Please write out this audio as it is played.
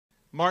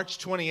March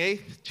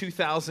 28th,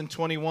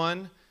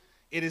 2021.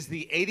 It is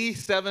the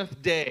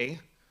 87th day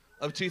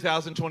of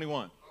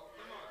 2021.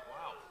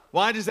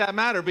 Why does that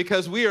matter?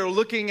 Because we are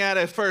looking at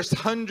a first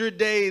 100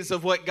 days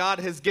of what God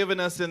has given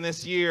us in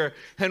this year,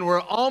 and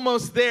we're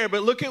almost there,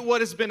 but look at what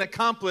has been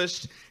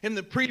accomplished in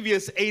the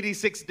previous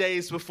 86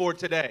 days before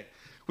today.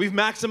 We've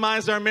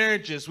maximized our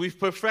marriages. We've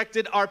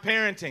perfected our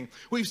parenting.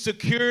 We've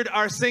secured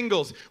our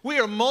singles. We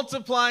are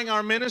multiplying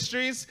our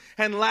ministries,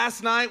 and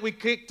last night we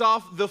kicked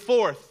off the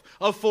fourth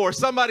of four.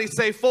 Somebody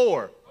say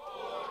four.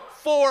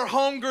 Four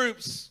home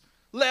groups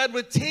led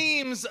with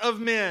teams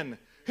of men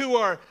who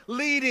are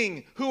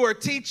leading, who are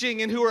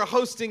teaching, and who are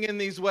hosting in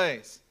these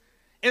ways.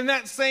 In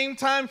that same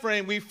time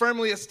frame, we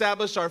firmly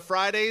established our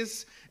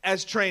Fridays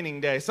as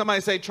training day.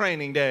 Somebody say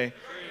training day.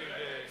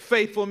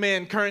 Faithful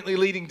men currently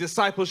leading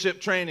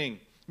discipleship training,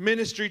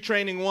 ministry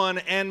training 1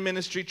 and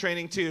ministry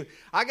training 2.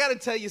 I got to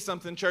tell you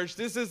something, church.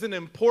 This is an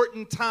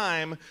important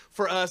time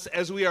for us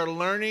as we are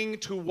learning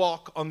to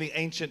walk on the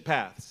ancient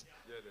paths.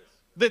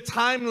 The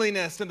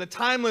timeliness and the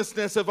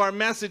timelessness of our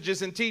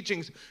messages and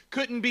teachings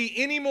couldn't be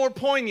any more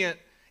poignant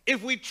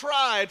if we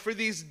tried for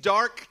these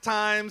dark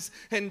times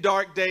and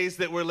dark days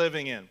that we're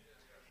living in.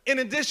 In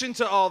addition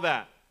to all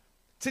that,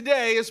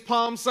 today is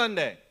Palm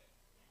Sunday,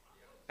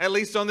 at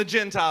least on the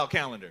Gentile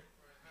calendar.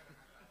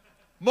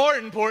 More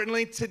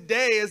importantly,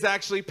 today is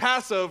actually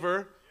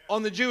Passover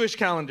on the Jewish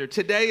calendar,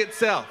 today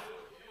itself.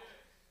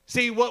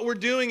 See, what we're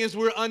doing is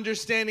we're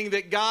understanding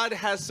that God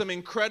has some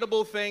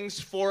incredible things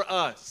for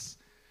us.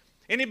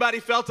 Anybody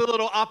felt a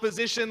little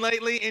opposition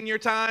lately in your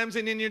times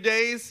and in your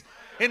days?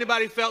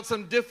 Anybody felt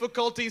some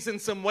difficulties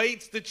and some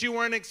weights that you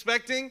weren't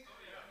expecting?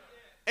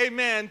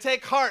 Amen.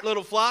 Take heart,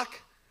 little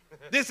flock.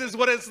 This is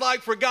what it's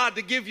like for God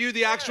to give you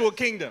the actual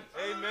kingdom.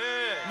 Amen.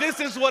 This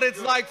is what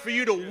it's like for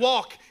you to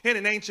walk in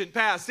an ancient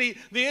path. See,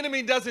 the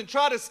enemy doesn't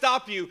try to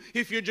stop you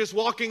if you're just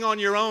walking on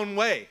your own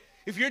way.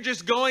 If you're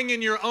just going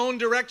in your own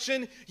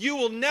direction, you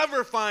will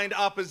never find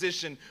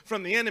opposition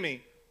from the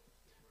enemy.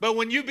 But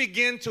when you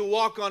begin to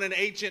walk on an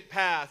ancient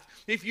path,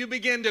 if you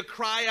begin to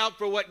cry out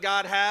for what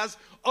God has,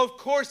 of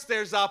course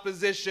there's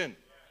opposition.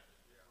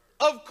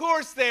 Of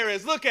course there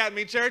is. Look at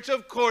me, church.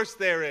 Of course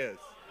there is.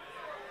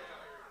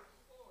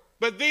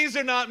 But these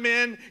are not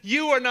men.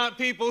 You are not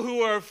people who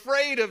are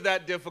afraid of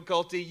that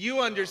difficulty. You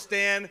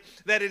understand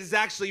that it is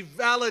actually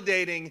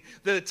validating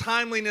the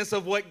timeliness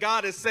of what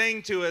God is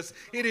saying to us.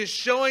 It is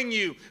showing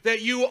you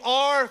that you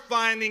are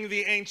finding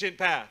the ancient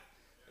path.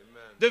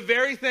 The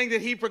very thing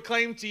that he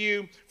proclaimed to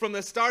you from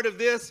the start of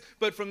this,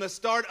 but from the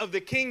start of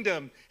the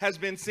kingdom, has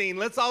been seen.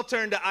 Let's all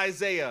turn to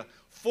Isaiah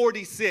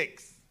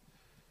 46.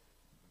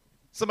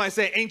 Somebody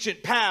say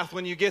ancient path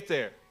when you get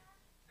there.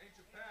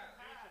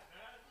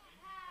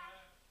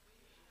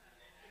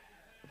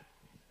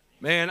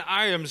 Man,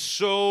 I am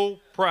so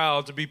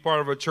proud to be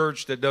part of a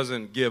church that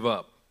doesn't give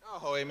up.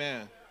 Oh,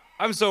 amen.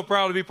 I'm so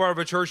proud to be part of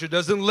a church that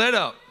doesn't let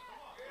up.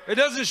 It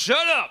doesn't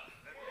shut up.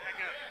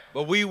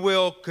 But we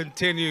will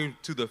continue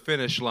to the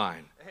finish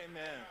line.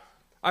 Amen.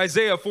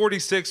 Isaiah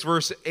 46,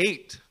 verse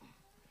 8.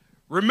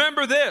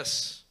 Remember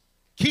this.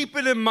 Keep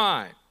it in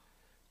mind.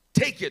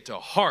 Take it to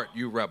heart,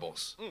 you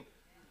rebels.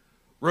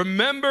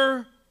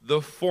 Remember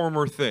the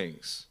former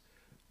things,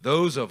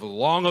 those of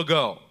long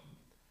ago.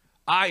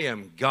 I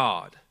am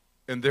God,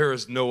 and there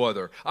is no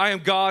other. I am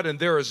God, and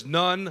there is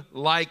none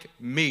like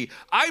me.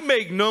 I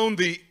make known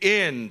the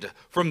end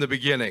from the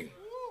beginning,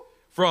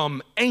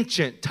 from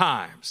ancient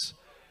times.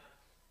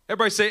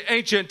 Everybody say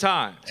ancient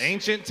times.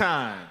 Ancient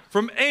times.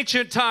 From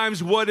ancient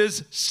times, what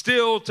is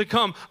still to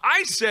come.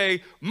 I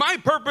say, my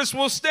purpose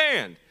will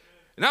stand,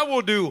 and I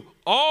will do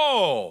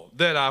all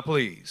that I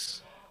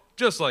please.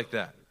 Just like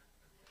that.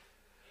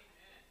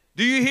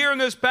 Do you hear in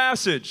this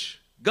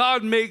passage,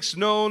 God makes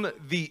known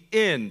the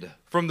end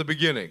from the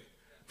beginning.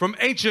 From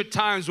ancient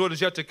times, what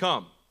is yet to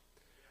come.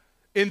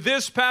 In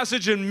this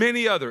passage and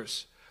many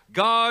others,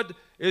 God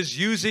is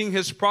using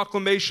his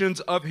proclamations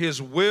of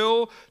his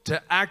will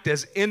to act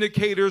as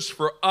indicators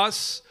for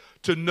us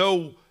to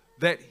know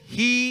that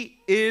he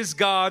is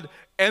God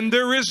and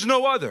there is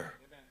no other.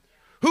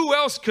 Who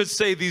else could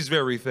say these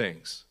very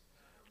things?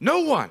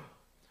 No one.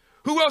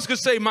 Who else could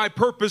say my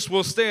purpose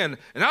will stand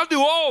and I'll do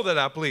all that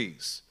I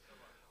please?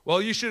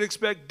 Well, you should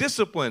expect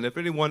discipline if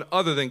anyone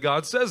other than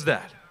God says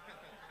that.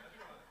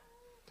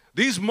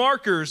 These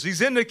markers, these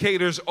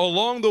indicators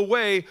along the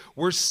way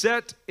were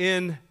set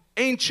in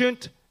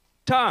ancient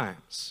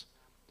times.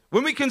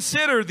 When we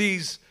consider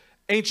these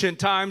ancient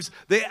times,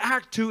 they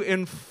act to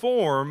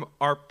inform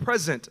our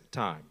present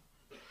time.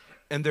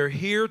 And they're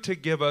here to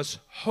give us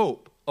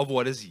hope of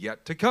what is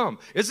yet to come.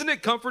 Isn't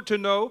it comfort to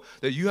know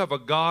that you have a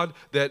God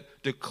that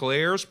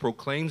declares,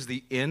 proclaims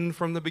the end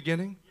from the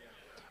beginning?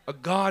 A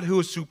God who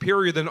is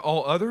superior than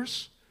all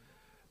others?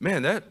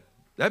 Man,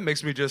 that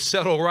makes me just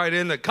settle right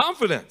into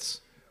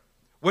confidence.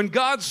 When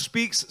God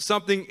speaks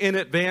something in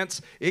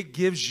advance, it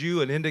gives you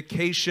an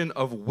indication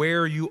of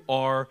where you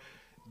are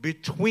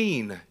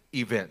between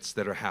events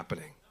that are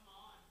happening.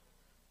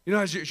 You know,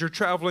 as you're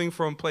traveling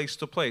from place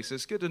to place,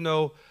 it's good to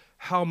know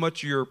how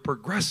much you're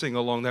progressing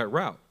along that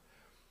route.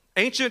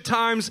 Ancient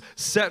times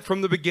set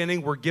from the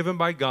beginning were given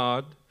by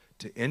God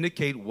to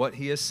indicate what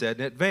he has said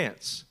in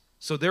advance.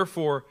 So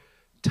therefore,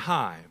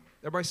 time.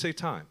 Everybody say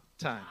time.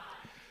 Time.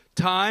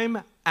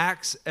 Time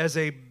acts as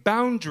a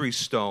boundary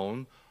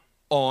stone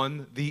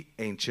on the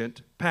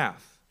ancient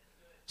path.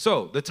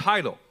 So the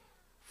title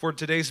for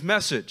today's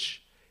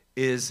message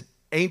is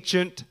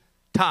Ancient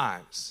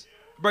Times.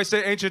 Everybody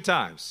say ancient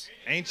times.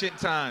 Ancient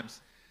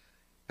times.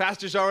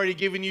 Pastor's already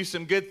given you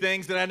some good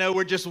things that I know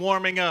we're just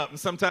warming up, and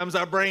sometimes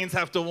our brains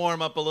have to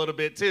warm up a little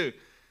bit too.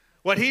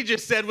 What he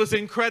just said was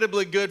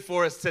incredibly good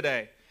for us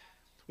today.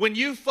 When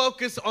you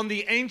focus on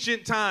the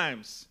ancient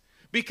times,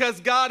 because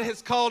God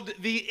has called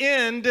the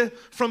end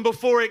from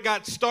before it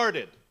got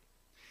started.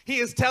 He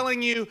is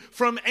telling you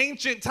from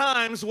ancient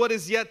times what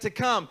is yet to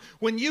come.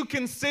 When you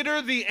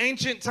consider the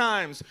ancient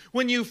times,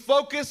 when you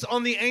focus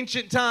on the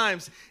ancient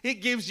times,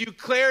 it gives you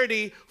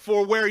clarity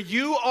for where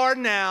you are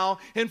now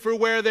and for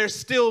where there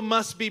still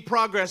must be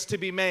progress to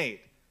be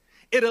made.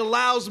 It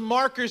allows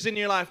markers in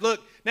your life.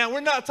 Look, now we're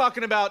not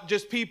talking about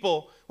just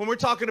people. When we're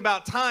talking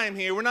about time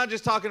here, we're not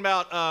just talking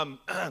about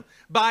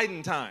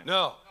Biden time.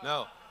 No.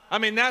 I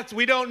mean,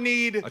 we don't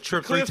need a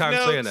trip Cliff 3 times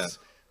Notes saying that.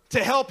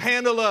 to help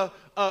handle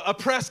a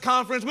press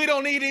conference. We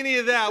don't need any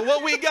of that.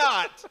 What we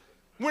got,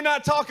 we're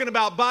not talking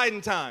about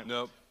Biden time.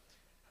 Nope.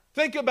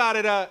 Think about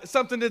it,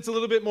 something that's a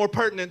little bit more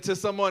pertinent to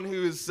someone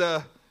who's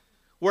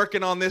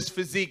working on this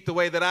physique the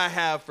way that I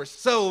have for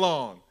so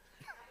long.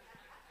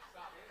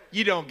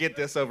 You don't get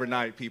this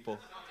overnight, people.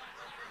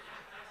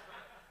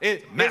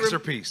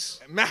 Masterpiece.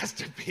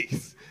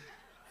 Masterpiece.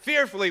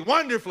 Fearfully,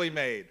 wonderfully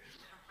made.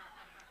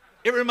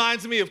 It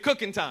reminds me of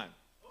cooking time.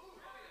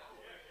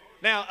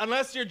 Now,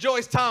 unless you're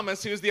Joyce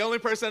Thomas, who's the only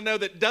person I know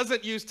that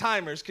doesn't use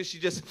timers because she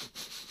just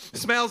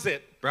smells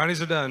it.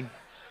 Brownies are done.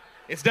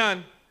 It's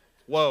done.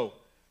 Whoa.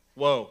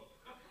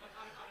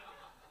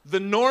 The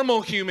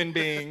normal human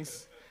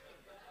beings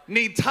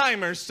need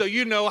timers so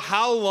you know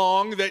how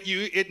long that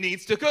it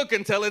needs to cook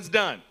until it's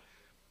done.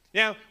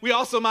 Now, we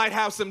also might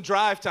have some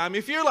drive time.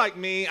 If you're like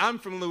me, I'm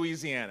from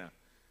Louisiana.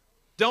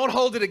 Don't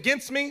hold it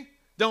against me.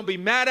 Don't be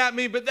mad at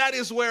me, but that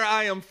is where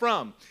I am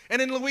from.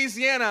 And in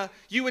Louisiana,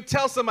 you would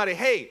tell somebody,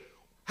 hey,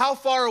 how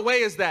far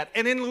away is that?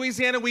 And in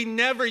Louisiana, we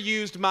never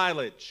used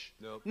mileage.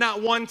 Nope.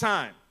 Not one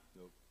time.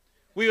 Nope.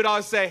 We would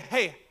always say,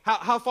 hey,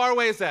 how far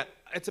away is that?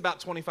 It's about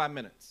 25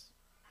 minutes.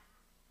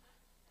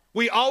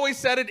 We always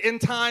said it in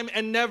time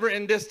and never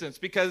in distance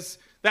because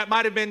that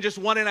might have been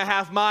just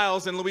 1.5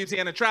 miles in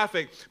Louisiana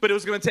traffic, but it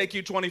was going to take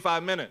you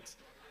 25 minutes.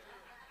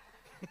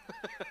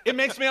 It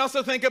makes me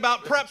also think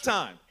about prep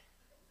time.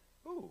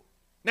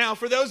 Now,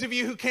 for those of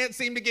you who can't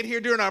seem to get here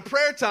during our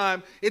prayer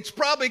time, it's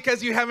probably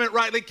because you haven't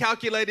rightly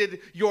calculated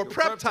your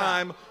prep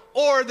time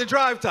or the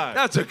drive time.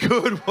 That's a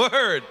good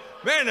word.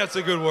 Man, that's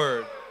a good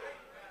word.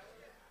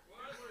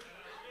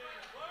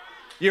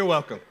 You're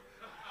welcome.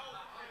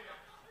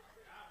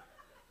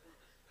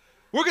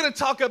 We're going to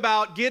talk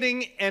about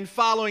getting and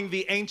following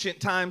the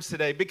ancient times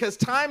today because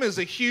time is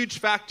a huge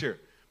factor.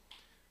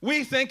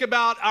 We think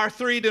about our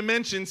 3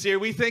 dimensions here.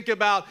 We think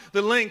about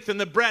the length and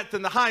the breadth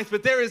and the height,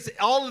 but there is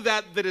all of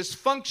that is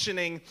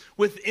functioning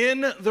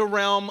within the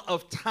realm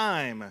of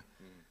time.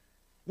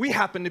 We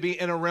happen to be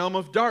in a realm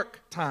of dark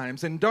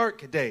times and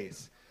dark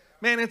days.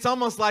 Man, it's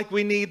almost like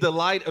we need the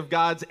light of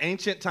God's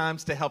ancient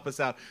times to help us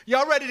out.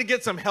 Y'all ready to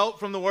get some help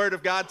from the Word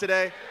of God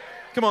today?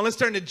 Come on, let's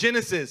turn to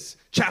Genesis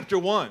chapter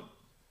 1.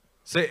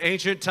 Say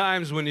ancient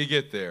times when you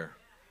get there.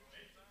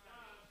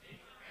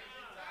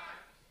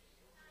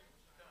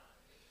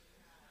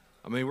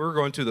 I mean, we're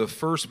going to the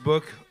first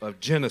book of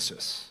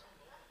Genesis.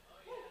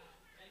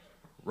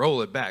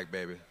 Roll it back,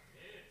 baby.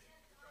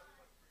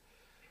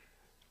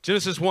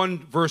 Genesis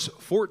 1, verse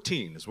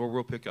 14 is where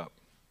we'll pick up.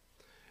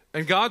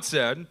 And God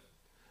said,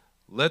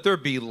 let there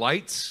be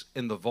lights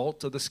in the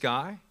vault of the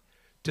sky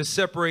to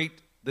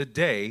separate the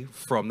day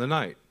from the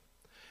night,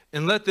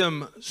 and let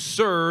them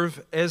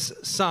serve as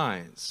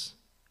signs.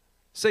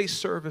 Say,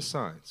 serve as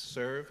signs.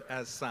 Serve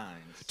as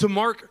signs. To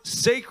mark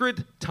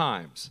sacred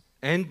times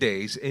and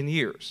days and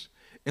years.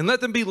 And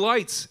let them be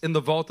lights in the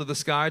vault of the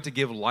sky to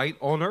give light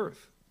on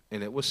earth.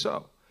 And it was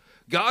so.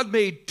 God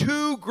made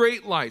 2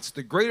 great lights,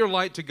 the greater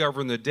light to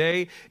govern the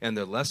day and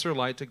the lesser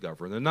light to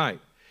govern the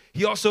night.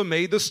 He also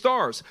made the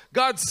stars.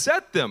 God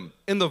set them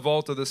in the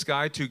vault of the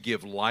sky to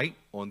give light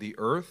on the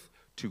earth,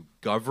 to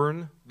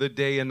govern the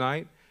day and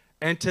night,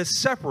 and to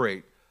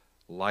separate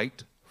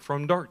light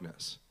from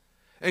darkness.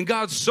 And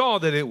God saw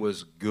that it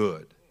was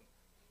good.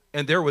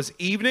 And there was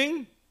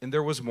evening and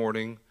there was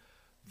morning,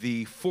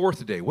 the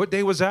 4th day. What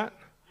day was that?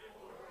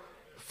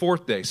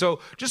 4th day.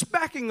 So just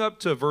backing up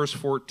to verse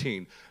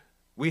 14,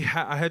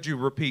 I had you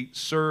repeat,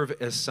 serve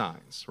as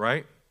signs,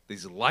 right?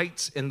 These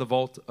lights in the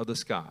vault of the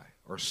sky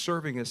are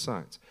serving as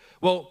signs.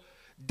 Well,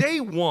 day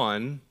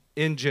 1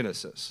 in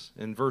Genesis,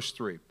 in verse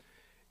 3,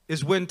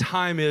 is when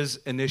time is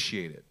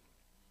initiated.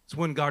 It's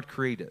when God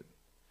created.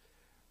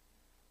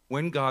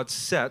 When God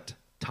set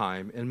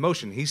time in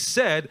motion. He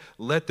said,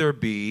 let there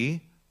be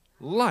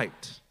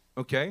light,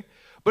 okay?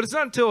 But it's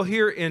not until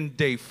here in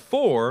day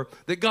 4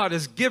 that God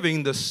is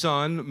giving the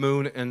sun,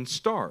 moon, and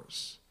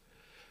stars.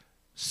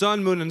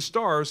 Sun, moon, and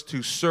stars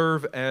to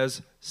serve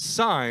as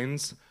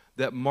signs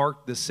that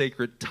mark the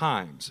sacred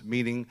times,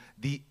 meaning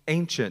the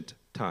ancient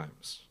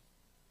times,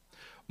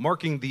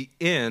 marking the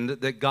end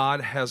that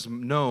God has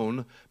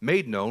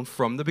made known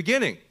from the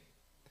beginning.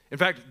 In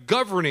fact,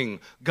 governing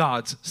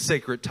God's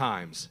sacred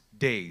times,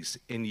 days,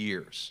 and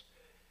years.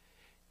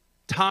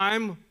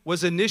 Time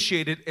was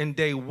initiated in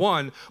day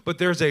 1, but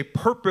there's a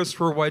purpose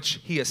for which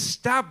he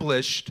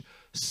established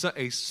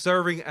a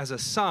serving as a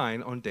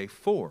sign on day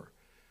 4.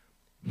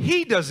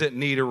 He doesn't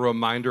need a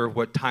reminder of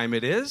what time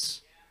it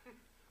is.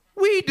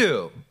 We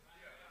do.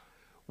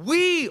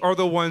 We are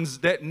the ones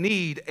that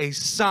need a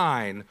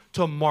sign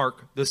to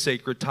mark the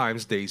sacred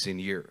times, days,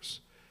 and years.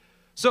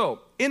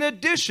 So, in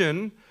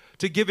addition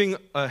to giving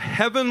a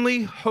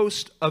heavenly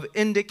host of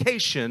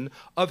indication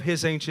of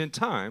his ancient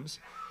times,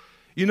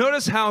 you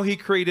notice how he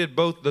created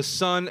both the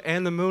sun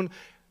and the moon,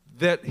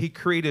 that he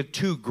created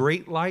 2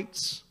 great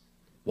lights,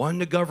 one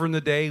to govern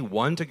the day,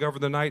 one to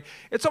govern the night.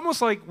 It's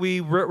almost like we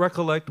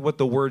recollect what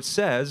the word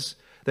says,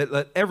 that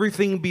let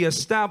everything be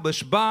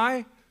established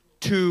by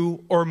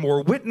 2 or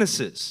more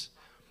witnesses.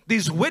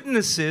 These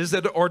witnesses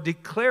that are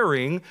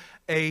declaring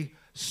a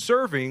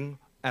serving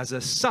as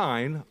a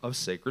sign of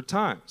sacred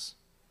times.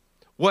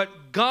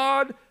 What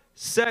God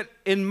set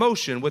in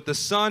motion with the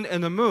sun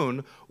and the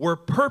moon were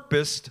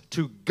purposed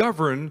to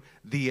govern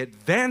the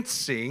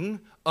advancing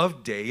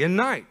of day and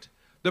night,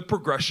 the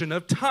progression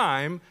of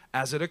time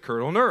as it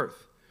occurred on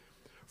earth.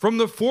 From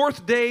the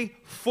 4th day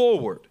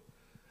forward,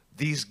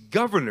 these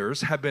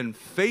governors have been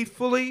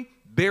faithfully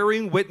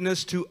bearing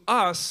witness to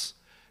us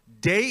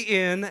day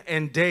in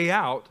and day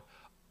out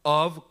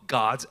of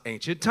God's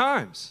ancient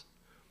times.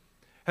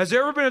 Has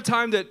there ever been a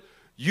time that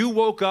you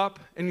woke up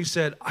and you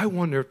said, I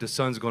wonder if the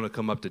sun's going to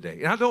come up today?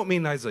 And I don't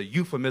mean that as a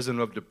euphemism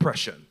of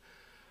depression.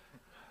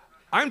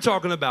 I'm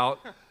talking about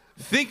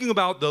thinking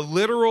about the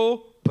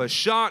literal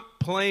Peshat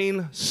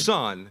plain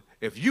sun,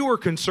 if you were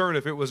concerned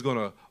if it was going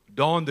to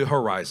dawn the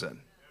horizon.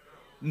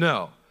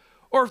 No.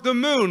 Or if the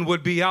moon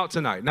would be out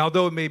tonight. Now,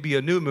 though it may be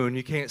a new moon,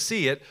 you can't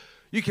see it,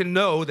 you can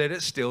know that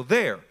it's still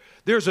there.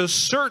 There's a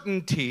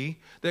certainty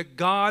that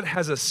God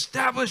has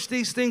established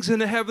these things in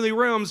the heavenly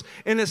realms,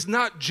 and it's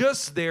not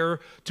just there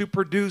to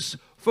produce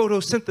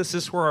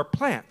photosynthesis for our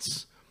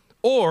plants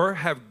or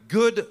have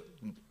good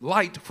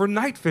light for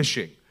night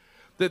fishing.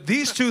 That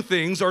these 2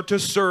 things are to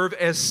serve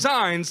as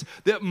signs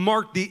that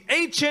mark the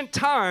ancient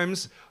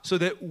times so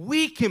that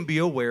we can be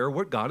aware of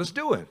what God is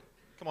doing.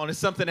 Come on, it's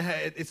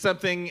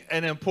something,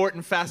 an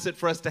important facet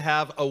for us to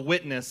have a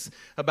witness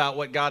about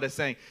what God is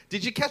saying.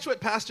 Did you catch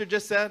what Pastor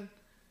just said?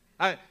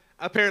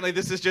 Apparently,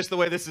 this is just the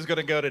way this is going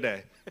to go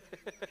today.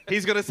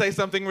 He's going to say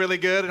something really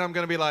good, and I'm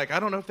going to be like, I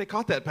don't know if they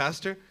caught that,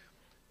 Pastor.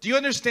 Do you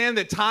understand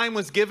that time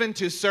was given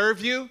to serve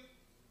you?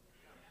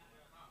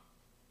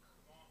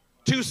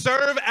 To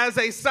serve as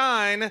a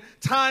sign,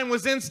 time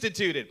was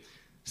instituted.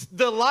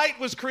 The light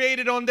was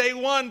created on day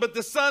 1, but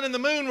the sun and the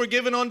moon were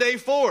given on day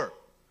 4.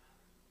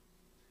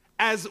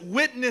 As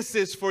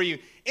witnesses for you.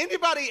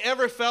 Anybody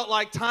ever felt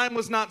like time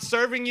was not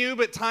serving you,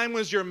 but time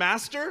was your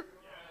master?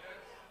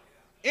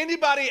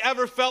 Anybody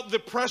ever felt the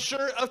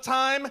pressure of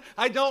time?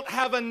 I don't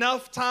have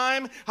enough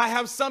time. I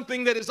have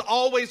something that is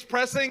always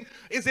pressing.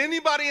 Is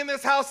anybody in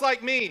this house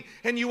like me?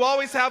 And you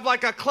always have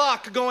like a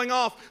clock going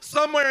off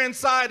somewhere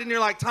inside and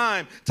you're like,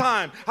 time.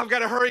 I've got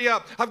to hurry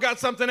up. I've got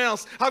something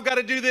else. I've got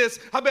to do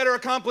this. I better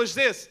accomplish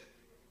this.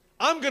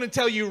 I'm going to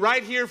tell you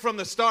right here from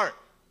the start,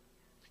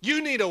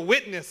 you need a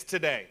witness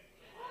today.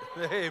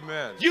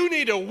 Amen. You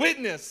need a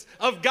witness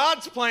of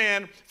God's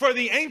plan for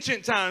the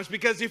ancient times,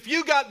 because if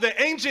you got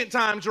the ancient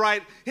times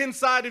right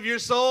inside of your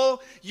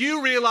soul,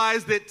 you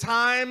realize that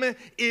time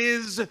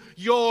is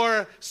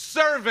your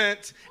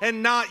servant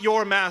and not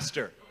your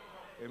master.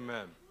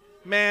 Amen.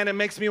 Man, it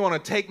makes me want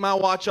to take my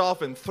watch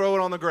off and throw it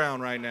on the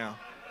ground right now.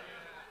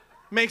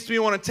 Makes me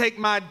want to take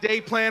my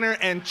day planner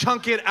and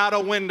chunk it out a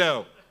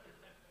window.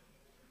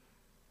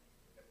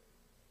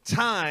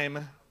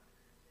 Time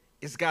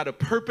has got a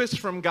purpose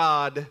from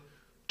God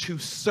to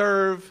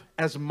serve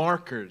as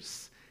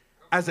markers,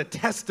 as a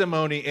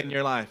testimony in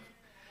your life.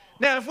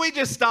 Now, if we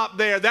just stop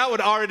there, that would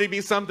already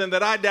be something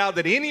that I doubt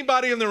that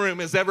anybody in the room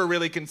has ever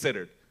really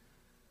considered.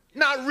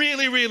 Not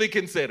really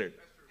considered.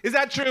 Is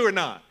that true or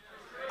not?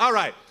 All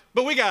right,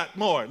 but we got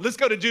more. Let's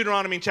go to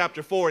Deuteronomy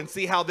chapter 4 and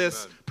see how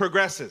this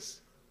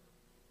progresses.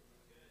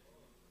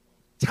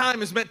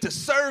 Time is meant to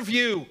serve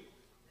you,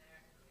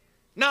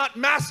 not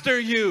master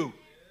you.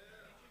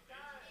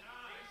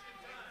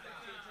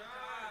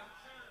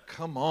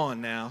 Come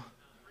on now.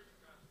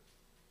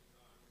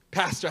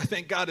 Pastor, I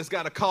think God has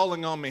got a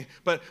calling on me,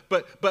 but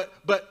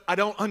I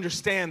don't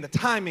understand the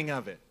timing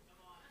of it.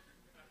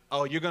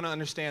 Oh, you're going to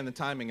understand the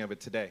timing of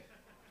it today.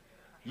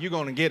 You're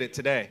going to get it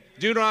today.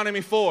 Deuteronomy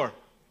 4.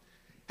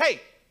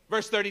 Hey,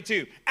 verse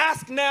 32.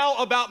 Ask now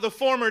about the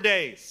former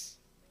days,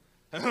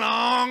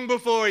 long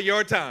before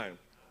your time.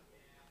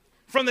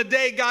 From the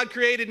day God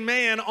created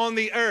man on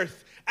the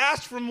earth,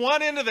 Ask from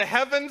one end of the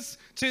heavens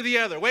to the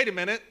other. Wait a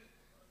minute.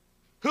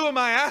 Who am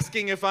I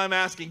asking if I'm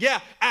asking? Yeah,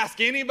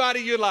 ask anybody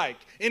you like,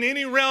 in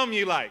any realm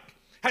you like.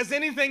 Has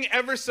anything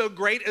ever so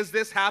great as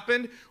this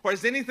happened, or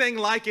has anything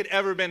like it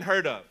ever been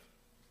heard of?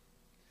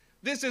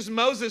 This is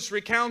Moses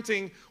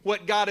recounting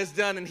what God has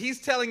done, and he's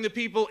telling the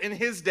people in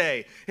his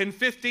day, in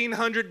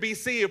 1500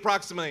 BC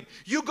approximately,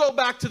 you go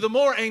back to the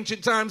more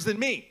ancient times than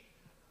me.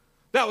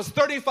 That was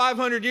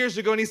 3,500 years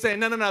ago, and he's saying,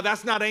 no,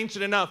 that's not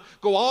ancient enough.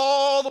 Go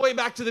all the way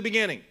back to the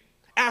beginning.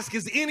 Ask,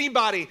 has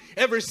anybody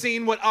ever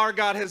seen what our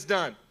God has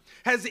done?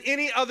 Has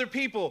any other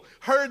people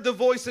heard the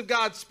voice of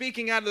God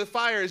speaking out of the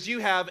fire as you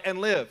have and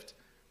lived?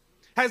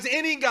 Has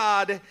any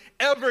God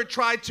ever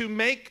tried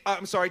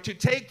to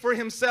take for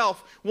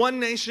himself one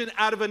nation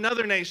out of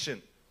another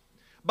nation?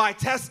 By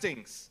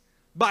testings,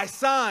 by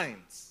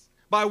signs,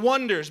 by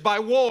wonders, by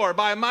war,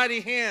 by a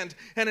mighty hand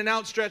and an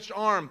outstretched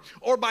arm,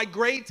 or by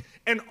great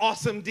and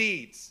awesome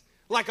deeds,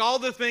 like all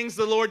the things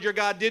the Lord your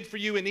God did for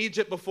you in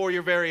Egypt before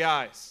your very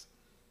eyes.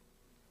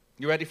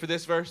 You ready for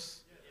this verse?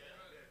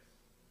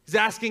 He's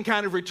asking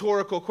kind of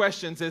rhetorical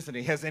questions, isn't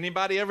he? Has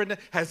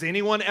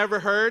anyone ever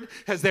heard?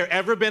 Has there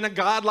ever been a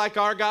God like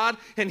our God?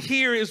 And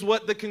here is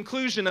what the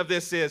conclusion of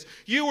this is.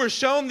 You were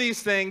shown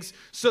these things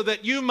so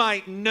that you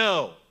might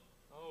know.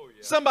 Oh,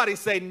 yeah. Somebody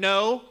say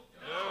no.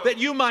 That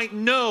you might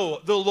know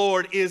the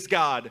Lord is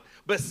God.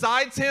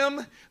 Besides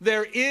him,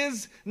 there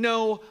is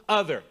no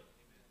other.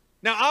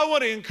 Now, I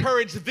want to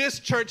encourage this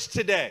church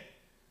today.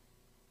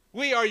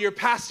 We are your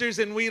pastors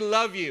and we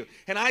love you.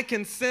 And I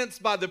can sense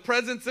by the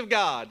presence of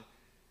God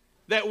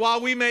that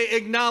while we may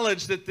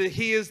acknowledge that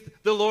the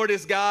Lord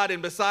is God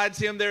and besides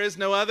him there is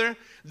no other,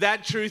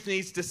 that truth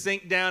needs to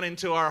sink down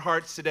into our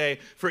hearts today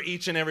for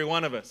each and every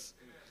one of us.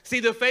 Amen. See,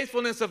 the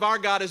faithfulness of our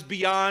God is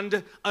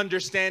beyond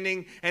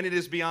understanding and it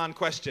is beyond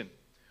question.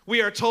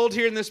 We are told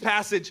here in this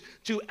passage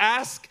to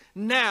ask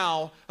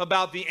now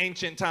about the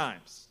ancient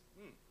times.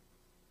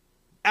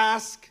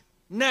 Ask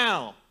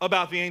now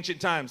about the ancient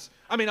times.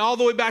 I mean, all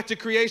the way back to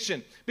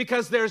creation,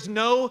 because there's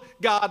no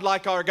God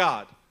like our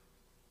God.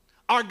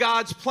 Our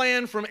God's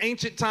plan from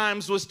ancient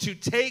times was to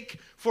take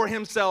for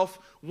himself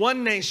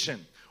one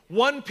nation,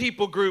 one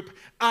people group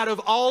out of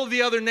all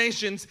the other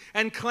nations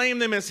and claim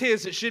them as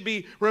his. It should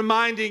be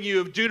reminding you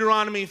of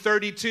Deuteronomy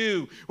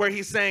 32, where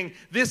he's saying,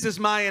 this is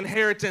my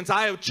inheritance.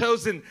 I have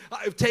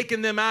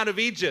taken them out of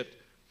Egypt.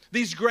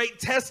 These great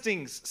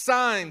testings,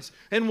 signs,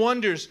 and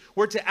wonders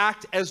were to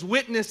act as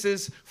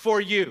witnesses for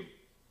you.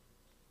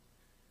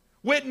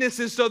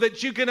 Witnesses so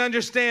that you can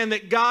understand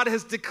that God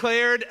has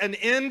declared an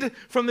end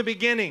from the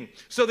beginning.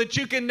 So that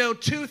you can know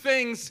two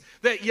things,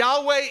 that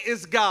Yahweh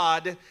is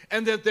God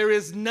and that there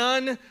is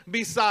none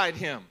beside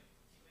him.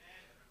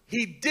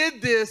 He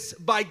did this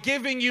by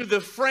giving you the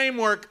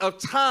framework of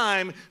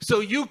time so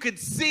you could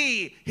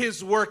see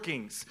his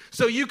workings.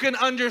 So you can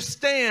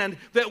understand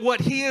that what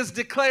he is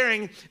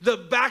declaring, the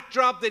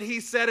backdrop that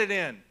he set it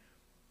in.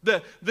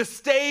 The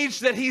stage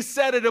that he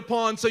set it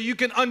upon so you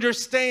can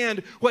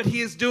understand what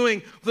he is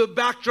doing. The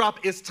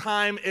backdrop is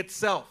time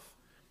itself.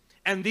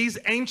 And these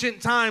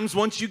ancient times,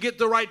 once you get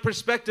the right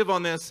perspective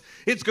on this,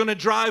 it's going to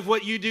drive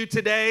what you do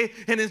today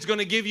and it's going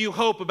to give you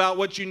hope about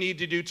what you need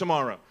to do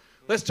tomorrow.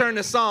 Let's turn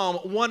to Psalm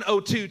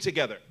 102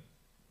 together.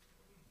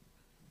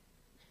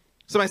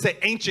 Somebody say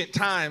ancient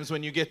times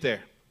when you get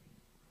there.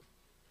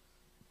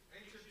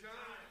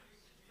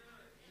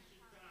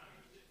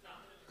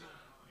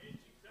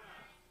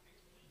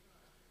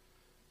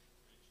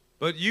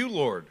 But you,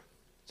 Lord,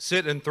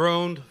 sit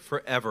enthroned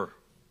forever.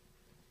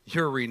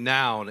 Your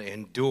renown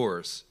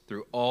endures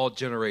through all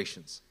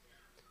generations.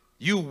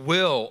 You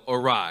will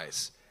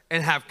arise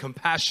and have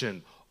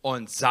compassion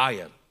on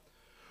Zion,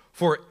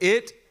 for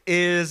it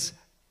is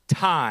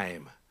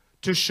time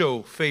to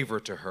show favor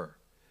to her.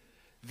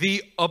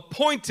 The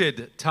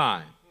appointed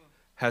time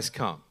has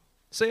come.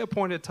 Say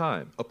appointed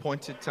time.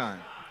 Appointed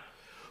time.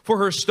 For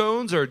her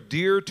stones are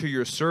dear to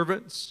your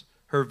servants.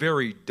 Her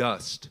very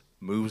dust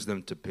moves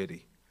them to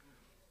pity.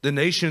 The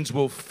nations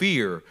will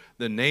fear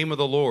the name of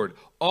the Lord.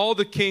 All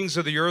the kings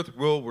of the earth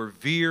will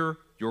revere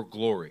your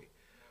glory.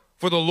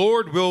 For the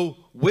Lord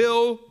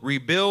will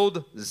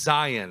rebuild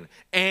Zion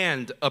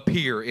and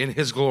appear in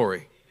his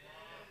glory.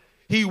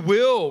 He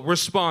will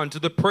respond to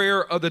the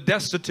prayer of the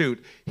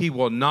destitute. He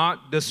will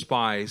not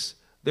despise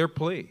their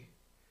plea.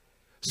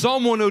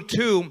 Psalm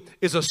 102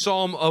 is a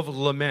psalm of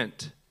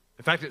lament.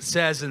 In fact, it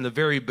says in the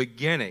very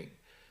beginning,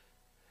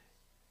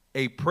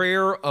 a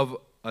prayer of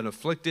an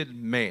afflicted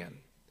man,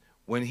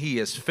 when he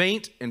is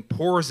faint and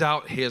pours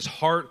out his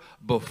heart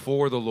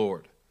before the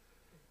Lord.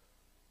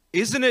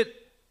 Isn't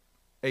it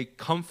a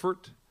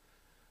comfort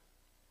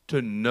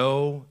to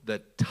know the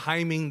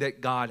timing that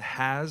God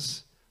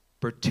has,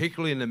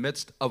 particularly in the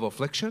midst of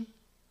affliction?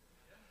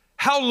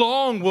 How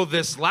long will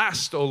this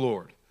last, O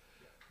Lord?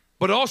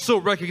 But also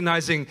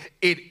recognizing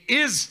it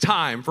is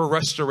time for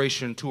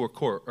restoration to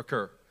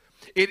occur.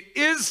 It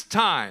is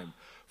time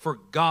for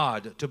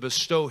God to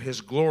bestow his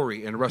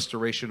glory and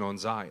restoration on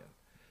Zion.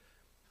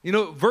 You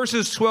know,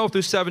 verses 12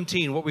 through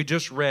 17, what we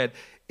just read,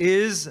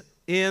 is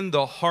in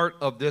the heart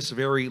of this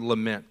very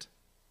lament.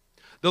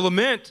 The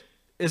lament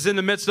is in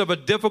the midst of a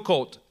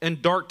difficult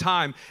and dark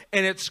time,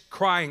 and it's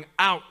crying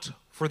out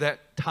for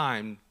that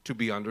time to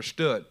be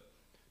understood,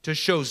 to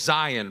show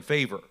Zion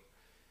favor.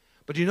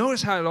 But you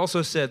notice how it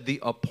also said the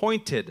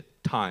appointed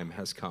time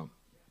has come.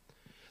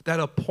 That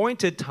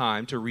appointed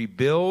time to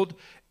rebuild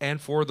and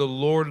for the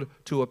Lord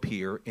to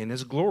appear in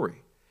his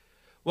glory.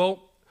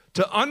 Well,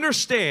 to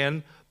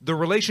understand the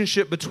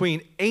relationship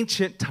between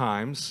ancient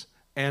times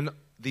and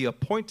the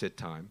appointed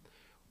time,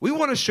 we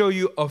want to show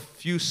you a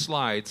few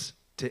slides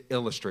to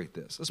illustrate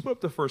this. Let's put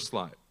up the first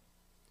slide.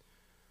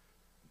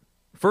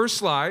 First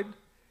slide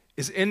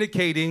is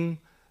indicating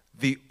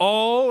the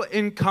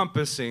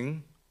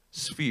all-encompassing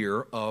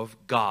sphere of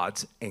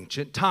God's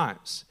ancient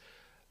times.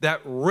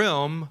 That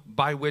realm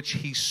by which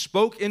he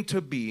spoke into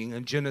being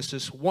in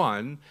Genesis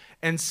 1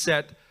 and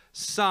set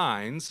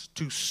signs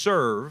to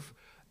serve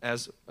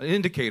as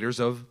indicators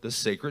of the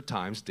sacred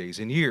times, days,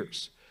 and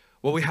years.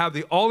 Well, we have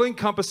the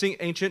all-encompassing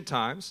ancient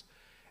times.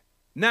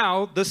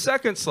 Now, the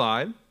second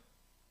slide,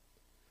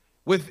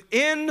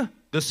 within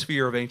the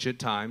sphere of ancient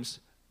times,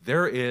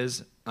 there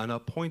is an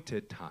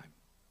appointed time.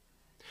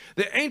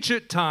 The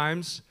ancient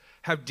times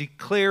have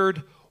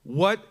declared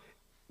what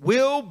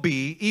will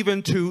be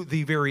even to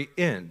the very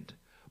end.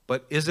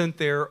 But isn't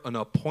there an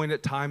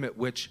appointed time at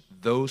which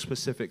those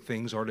specific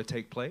things are to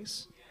take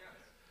place?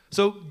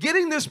 So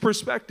getting this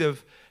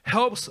perspective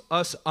helps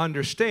us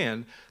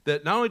understand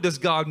that not only does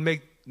God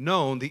make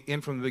known the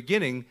end from the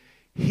beginning,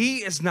 he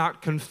is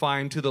not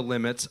confined to the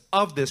limits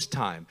of this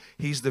time.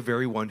 He's the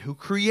very one who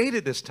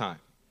created this time.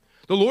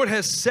 The Lord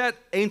has set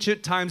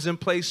ancient times in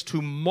place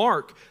to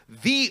mark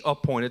the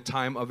appointed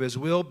time of his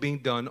will being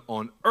done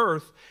on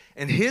earth.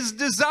 And his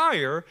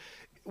desire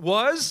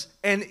was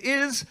and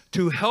is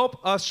to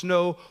help us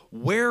know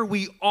where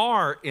we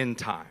are in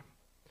time.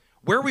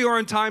 Where we are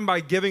in time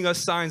by giving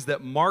us signs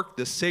that mark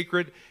the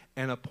sacred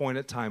and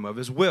appointed time of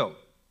his will.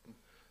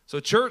 So,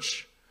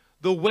 church,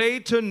 the way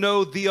to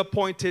know the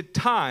appointed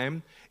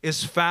time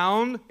is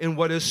found in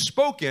what is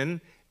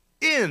spoken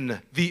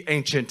in the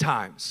ancient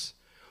times.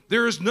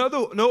 There is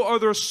no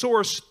other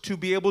source to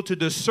be able to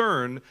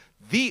discern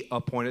the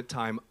appointed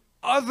time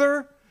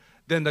other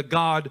than the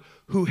God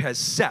who has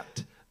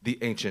set the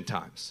ancient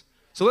times.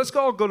 So let's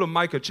all go to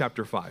Micah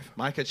chapter 5.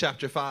 Micah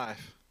chapter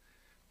 5.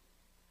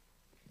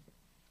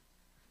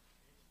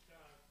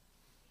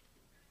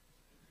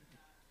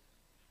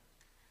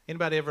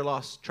 Anybody ever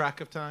lost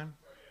track of time?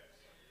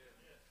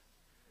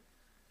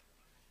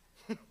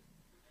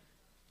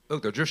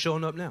 Look, they're just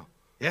showing up now.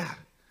 Yeah.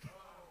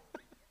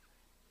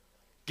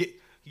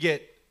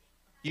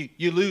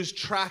 You lose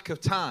track of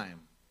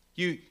time.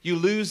 You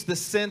lose the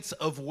sense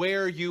of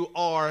where you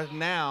are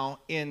now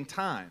in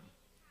time.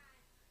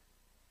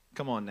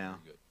 Come on now.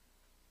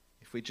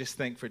 If we just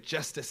think for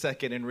just a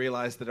second and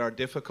realize that our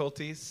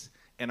difficulties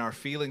and our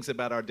feelings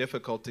about our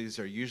difficulties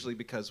are usually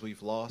because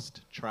we've lost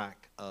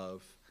track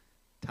of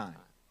time.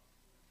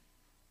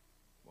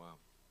 Wow.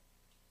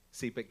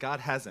 See, but God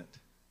hasn't.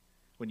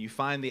 When you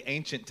find the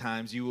ancient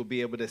times, you will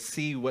be able to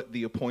see what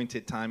the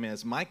appointed time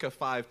is. Micah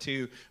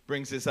 5:2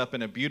 brings this up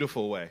in a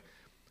beautiful way.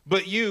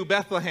 But you,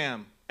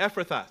 Bethlehem,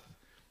 Ephrathah,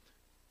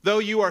 though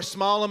you are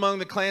small among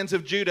the clans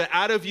of Judah,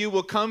 out of you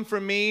will come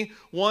from me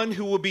one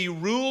who will be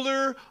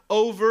ruler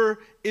over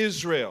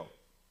Israel,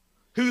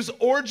 whose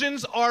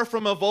origins are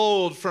from of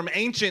old, from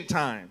ancient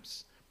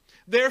times.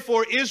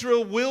 Therefore,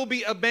 Israel will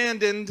be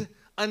abandoned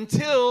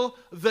until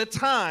the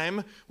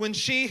time when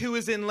she who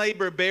is in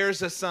labor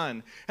bears a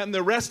son, and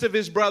the rest of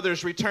his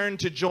brothers return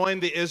to join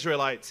the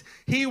Israelites.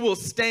 He will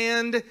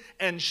stand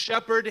and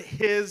shepherd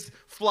his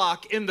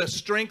flock in the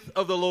strength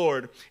of the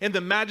Lord, in the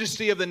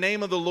majesty of the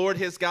name of the Lord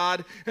his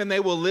God, and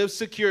they will live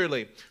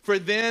securely. For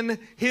then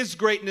his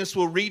greatness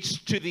will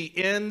reach to the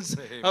ends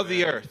of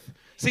the earth.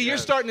 See, you're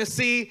starting to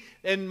see,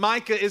 and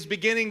Micah is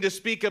beginning to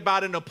speak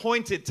about an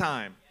appointed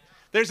time.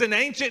 There's an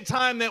ancient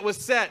time that was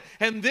set,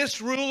 and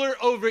this ruler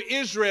over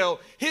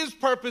Israel, his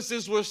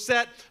purposes were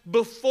set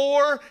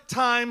before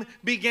time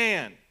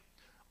began.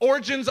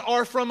 Origins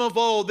are from of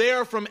old. They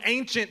are from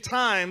ancient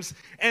times,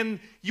 and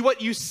what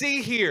you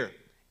see here,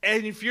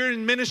 and if you're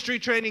in ministry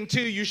training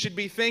too, you should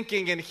be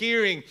thinking and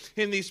hearing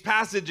in these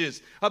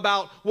passages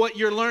about what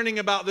you're learning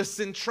about the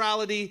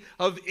centrality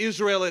of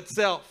Israel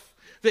itself.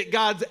 That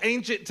God's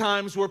ancient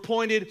times were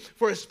appointed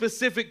for a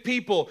specific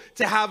people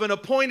to have an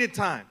appointed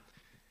time.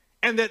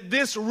 And that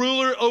this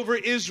ruler over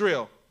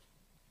Israel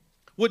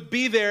would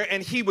be there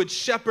and he would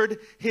shepherd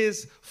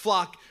his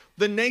flock.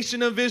 The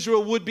nation of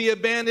Israel would be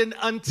abandoned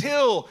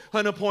until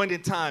an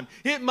appointed time.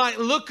 It might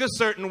look a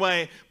certain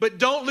way, but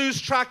don't lose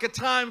track of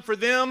time for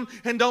them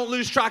and don't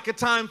lose track of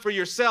time for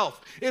yourself.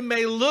 It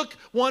may look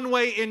one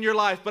way in your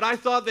life, but I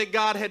thought that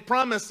God had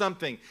promised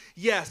something.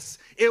 Yes,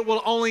 it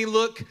will only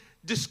look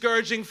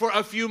discouraging for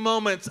a few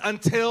moments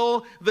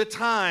until the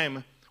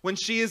time when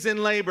she is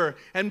in labor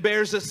and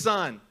bears a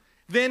son.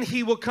 Then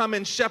he will come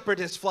and shepherd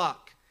his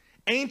flock.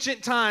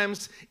 Ancient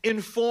times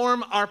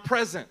inform our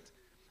present.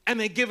 And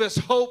they give us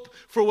hope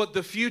for what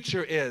the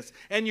future is.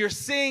 And you're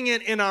seeing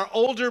it in our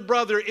older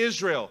brother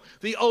Israel,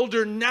 the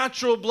older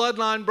natural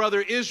bloodline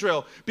brother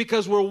Israel,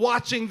 because we're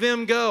watching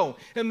them go.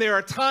 And there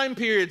are time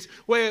periods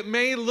where it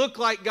may look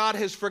like God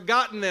has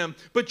forgotten them,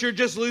 but you're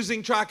just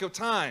losing track of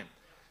time.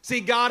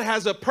 See, God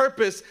has a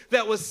purpose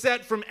that was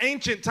set from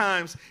ancient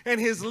times, and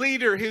his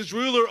leader, his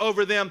ruler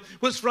over them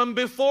was from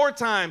before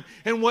time.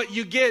 And what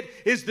you get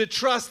is the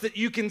trust that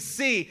you can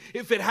see.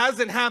 If it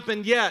hasn't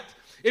happened yet,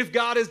 if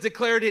God has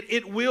declared it,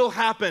 it will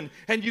happen,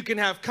 and you can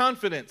have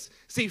confidence.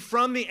 See,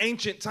 from the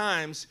ancient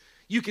times,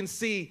 you can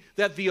see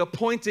that the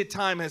appointed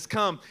time has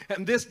come.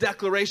 And this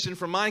declaration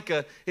from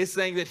Micah is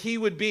saying that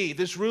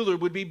this ruler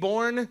would be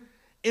born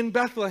in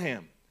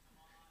Bethlehem.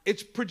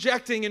 It's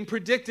projecting and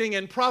predicting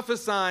and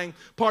prophesying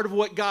part of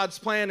what God's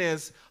plan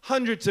is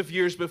hundreds of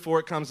years before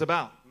it comes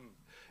about.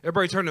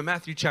 Everybody turn to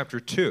Matthew chapter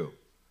 2,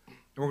 and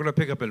we're going to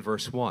pick up in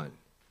verse 1.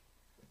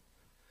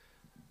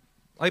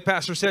 Like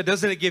Pastor said,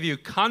 doesn't it give you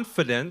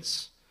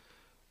confidence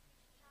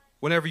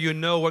whenever you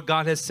know what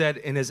God has said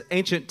in his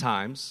ancient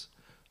times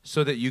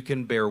so that you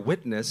can bear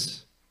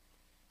witness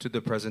to the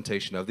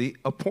presentation of the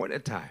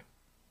appointed time?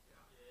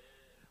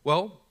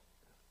 Well,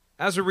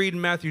 as we read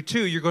in Matthew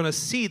 2, you're going to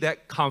see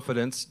that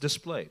confidence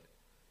displayed.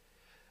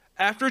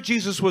 After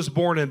Jesus was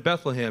born in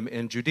Bethlehem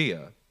in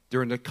Judea,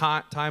 during the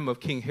time of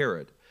King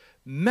Herod,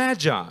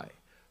 Magi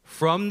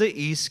from the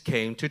east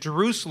came to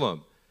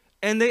Jerusalem,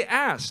 and they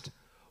asked,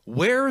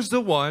 "Where is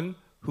the one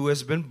who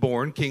has been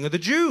born King of the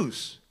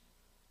Jews?"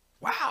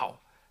 Wow.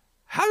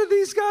 How did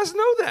these guys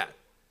know that?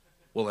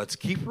 Well, let's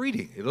keep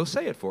reading. It'll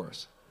say it for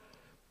us.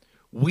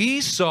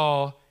 "We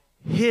saw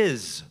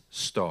his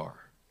star.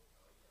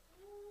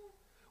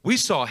 We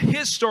saw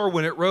his star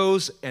when it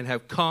rose and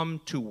have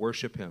come to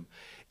worship him."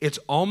 It's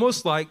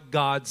almost like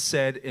God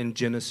said in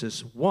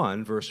Genesis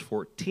 1, verse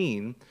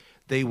 14,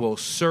 "They will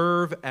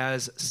serve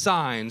as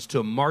signs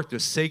to mark the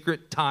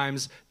sacred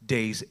times,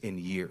 days, and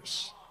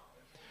years."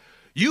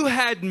 You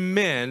had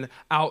men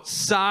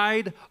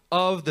outside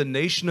of the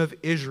nation of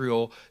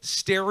Israel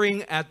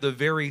staring at the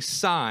very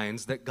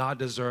signs that God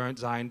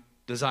designed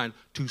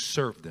to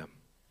serve them.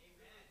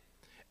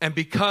 And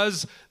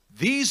because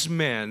these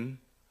men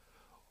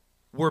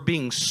were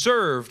being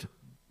served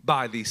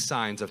by these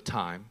signs of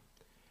time,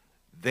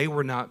 they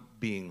were not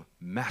being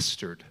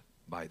mastered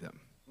by them.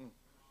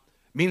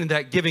 Meaning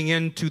that giving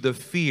in to the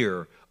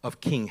fear of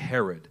King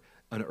Herod,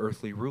 an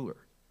earthly ruler.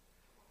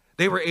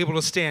 They were able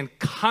to stand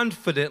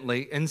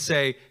confidently and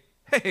say,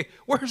 "Hey,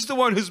 where's the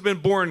one who's been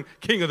born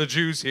King of the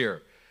Jews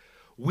here?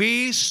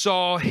 We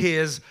saw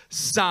his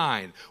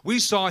sign. We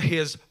saw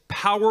his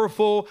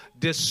powerful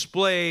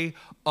display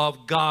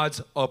of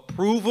God's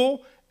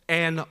approval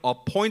and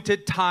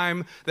appointed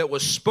time that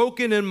was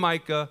spoken in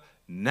Micah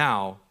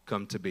now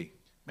come to be."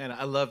 Man,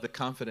 I love the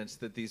confidence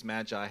that these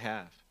magi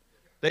have.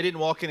 They didn't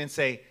walk in and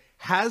say,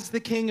 "Has the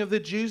King of the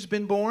Jews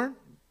been born?"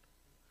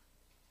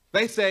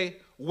 They say,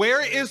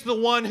 "Where is the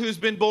one who's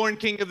been born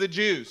King of the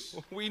Jews?"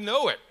 We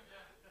know it.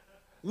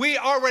 We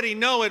already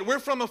know it. We're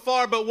from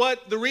afar,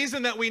 but the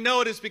reason that we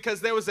know it is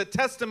because there was a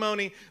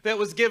testimony that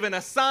was given,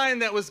 a sign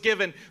that was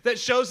given that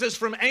shows us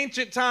from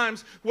ancient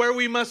times where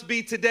we must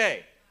be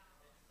today.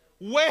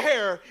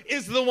 Where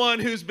is the one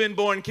who's been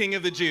born King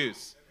of the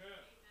Jews?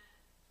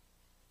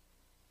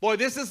 Boy,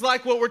 this is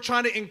like what we're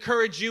trying to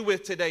encourage you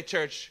with today,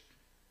 church.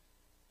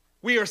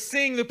 We are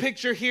seeing the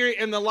picture here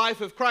in the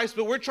life of Christ,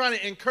 but we're trying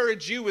to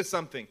encourage you with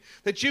something,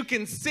 that you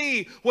can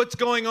see what's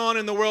going on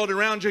in the world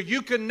around you.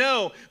 You can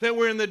know that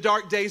we're in the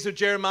dark days of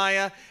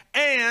Jeremiah,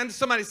 and,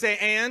 somebody say,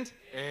 and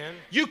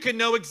you can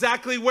know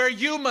exactly where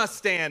you must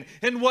stand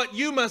and what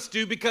you must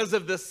do because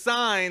of the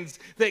signs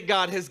that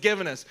God has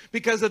given us,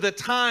 because of the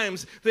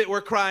times that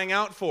we're crying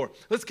out for.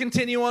 Let's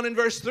continue on in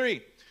verse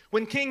 3.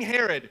 When King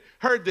Herod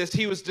heard this,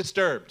 he was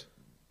disturbed.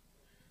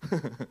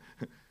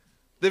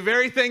 The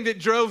very thing that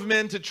drove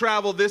men to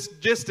travel this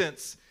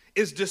distance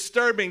is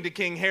disturbing to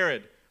King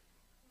Herod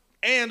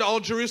and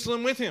all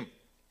Jerusalem with him.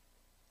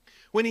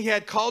 When he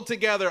had called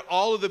together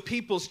all of the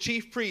people's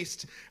chief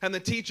priests and the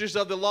teachers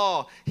of the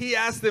law, he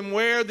asked them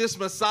where this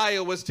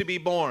Messiah was to be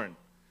born.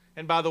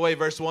 And by the way,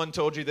 verse 1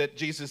 told you that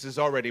Jesus is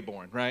already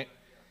born, right?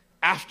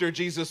 After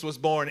Jesus was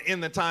born in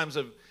the time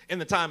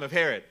of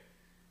Herod.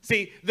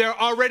 See, they're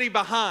already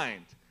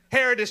behind.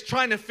 Herod is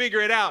trying to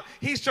figure it out.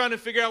 He's trying to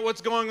figure out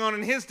what's going on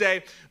in his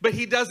day, but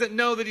he doesn't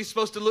know that he's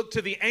supposed to look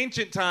to the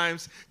ancient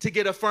times to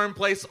get a firm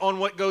place on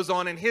what goes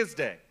on in his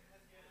day.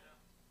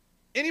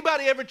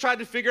 Anybody ever tried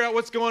to figure out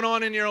what's going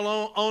on in your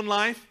own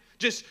life?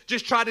 Just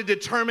try to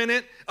determine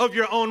it of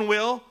your own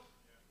will?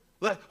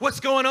 What's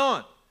going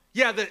on?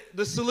 Yeah,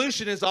 the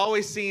solution is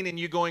always seen in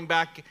you going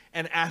back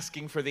and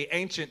asking for the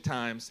ancient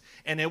times,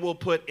 and it will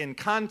put in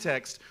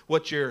context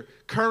what your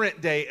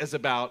current day is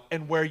about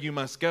and where you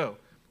must go.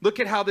 Look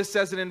at how this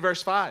says it in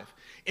verse 5.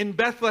 In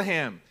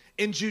Bethlehem,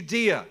 in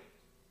Judea,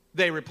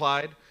 they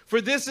replied, for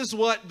this is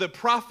what the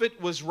prophet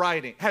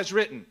has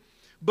written.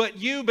 But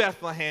you,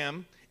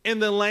 Bethlehem, in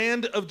the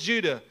land of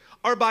Judah,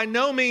 are by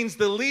no means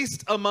the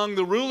least among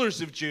the rulers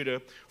of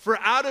Judah, for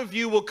out of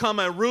you will come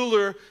a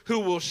ruler who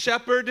will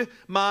shepherd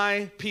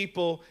my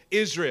people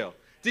Israel.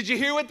 Did you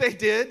hear what they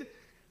did?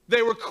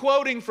 They were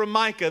quoting from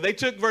Micah. They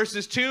took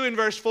verses 2 and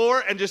verse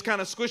 4 and just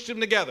kind of squished them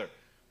together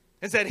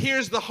and said,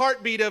 here's the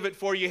heartbeat of it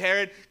for you,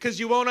 Herod, because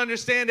you won't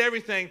understand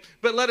everything,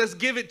 but let us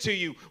give it to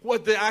you,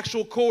 what the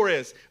actual core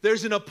is.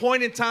 There's an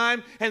appointed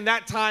time, and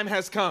that time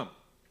has come.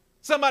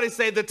 Somebody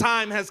say, the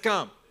time has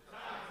come.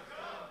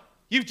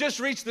 You've just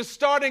reached the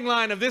starting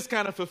line of this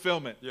kind of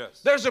fulfillment.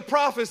 Yes. There's a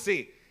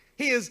prophecy.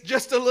 He is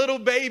just a little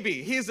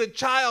baby. He's a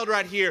child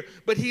right here,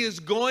 but he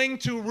is going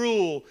to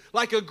rule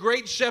like a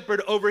great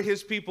shepherd over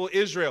his people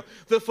Israel.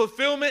 The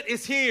fulfillment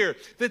is here.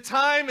 The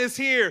time is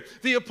here.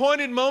 The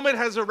appointed moment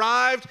has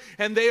arrived,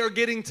 and they are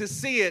getting to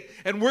see it,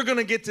 and we're going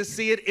to get to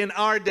see it in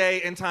our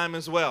day and time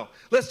as well.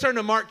 Let's turn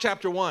to Mark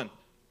chapter 1.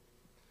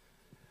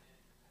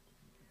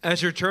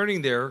 As you're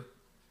turning there,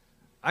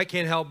 I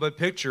can't help but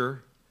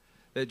picture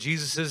that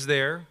Jesus is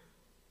there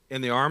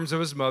in the arms of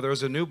his mother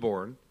as a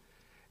newborn,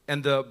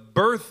 and the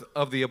birth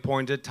of the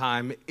appointed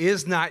time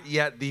is not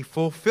yet the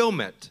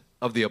fulfillment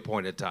of the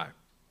appointed time.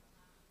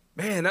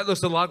 Man, that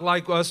looks a lot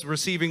like us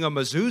receiving a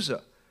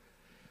mezuzah.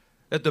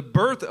 That the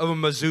birth of a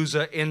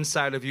mezuzah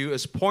inside of you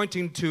is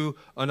pointing to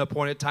an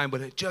appointed time,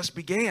 but it just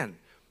began.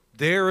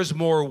 There is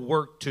more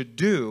work to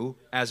do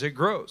as it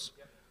grows.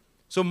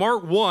 So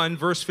Mark 1,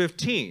 verse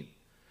 15.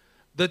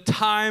 The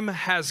time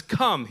has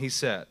come, he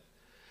said.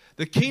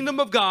 The kingdom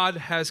of God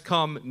has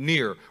come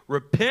near.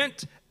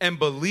 Repent and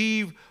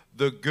believe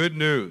the good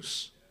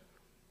news.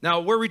 Now,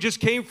 where we just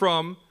came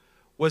from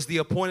was the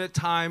appointed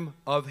time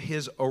of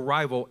his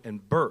arrival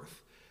and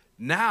birth.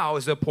 Now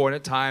is the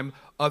appointed time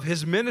of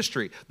his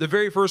ministry. The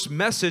very first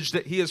message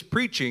that he is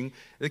preaching,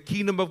 the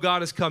kingdom of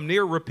God has come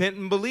near. Repent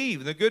and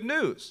believe the good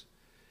news.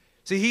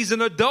 See, he's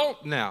an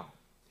adult now.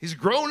 He's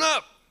grown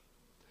up.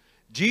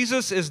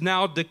 Jesus is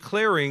now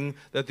declaring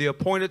that the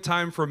appointed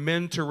time for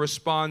men to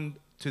respond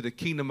to the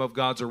kingdom of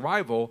God's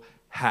arrival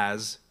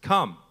has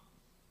come.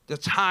 The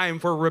time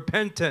for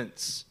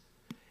repentance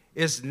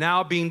is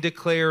now being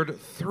declared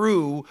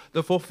through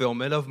the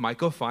fulfillment of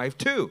Micah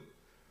 5:2.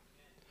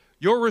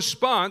 Your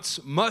response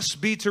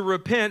must be to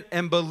repent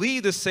and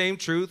believe the same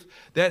truth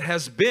that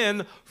has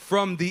been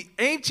from the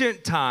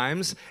ancient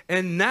times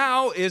and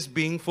now is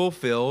being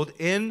fulfilled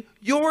in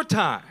your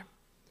time.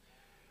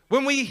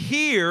 When we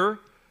hear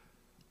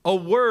a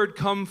word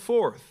come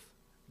forth,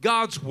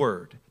 God's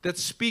word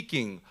that's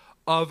speaking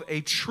of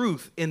a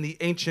truth in the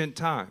ancient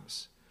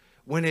times,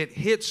 when it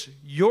hits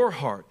your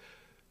heart,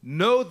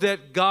 know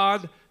that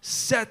God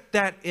set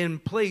that in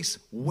place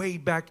way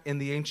back in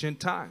the ancient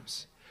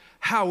times.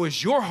 How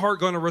is your heart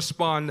going to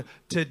respond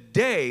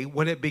today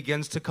when it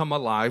begins to come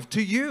alive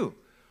to you?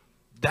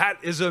 That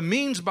is a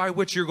means by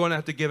which you're going to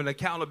have to give an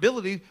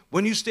accountability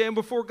when you stand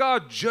before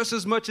God, just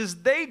as much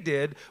as they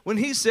did when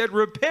he said,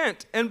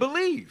 repent and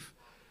believe.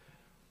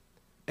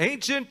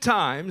 Ancient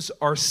times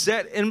are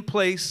set in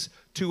place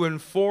to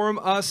inform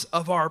us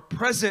of our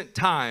present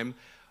time,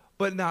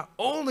 but not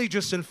only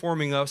just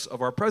informing us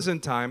of our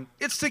present time,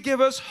 it's to give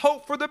us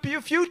hope for the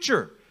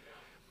future.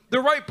 The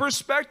right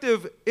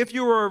perspective, if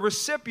you are a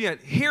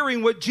recipient,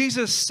 hearing what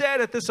Jesus said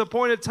at this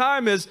appointed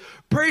time is,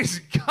 praise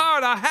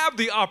God, I have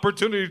the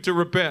opportunity to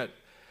repent.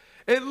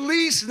 At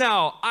least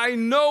now I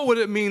know what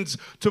it means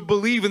to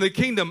believe in the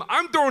kingdom.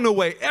 I'm throwing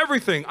away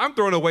everything. I'm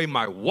throwing away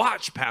my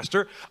watch,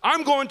 Pastor.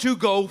 I'm going to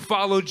go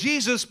follow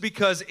Jesus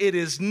because it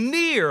is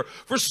near.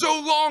 For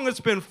so long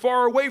it's been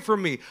far away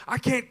from me. I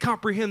can't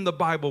comprehend the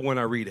Bible when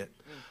I read it.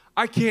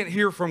 I can't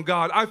hear from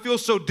God. I feel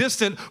so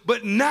distant,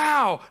 but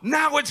now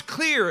it's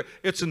clear.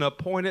 It's an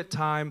appointed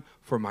time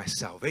for my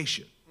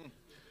salvation.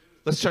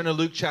 Let's turn to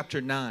Luke chapter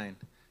 9.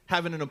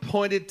 Having an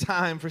appointed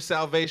time for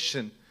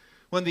salvation.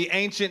 When the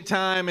ancient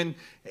time and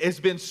has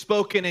been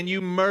spoken and you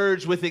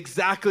merge with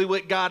exactly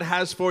what God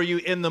has for you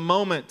in the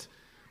moment.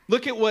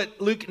 Look at what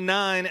Luke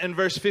 9 and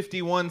verse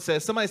 51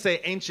 says. Somebody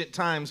say ancient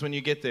times when you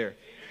get there.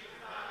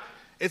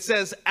 It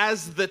says,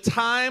 as the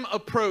time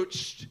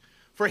approached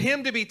for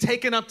him to be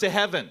taken up to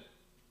heaven,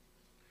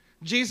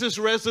 Jesus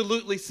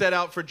resolutely set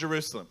out for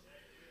Jerusalem.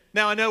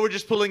 Now, I know we're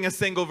just pulling a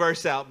single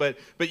verse out, but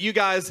you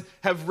guys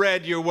have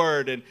read your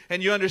word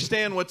and you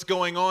understand what's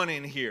going on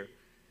in here.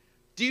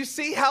 Do you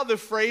see how the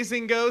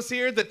phrasing goes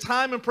here? The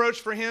time approached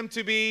for him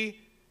to be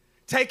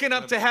taken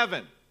up to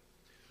heaven.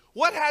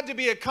 What had to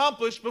be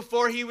accomplished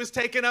before he was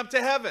taken up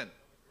to heaven?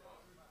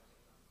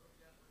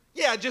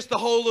 Yeah, just the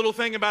whole little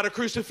thing about a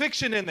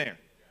crucifixion in there.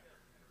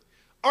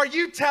 Are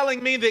you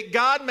telling me that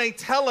God may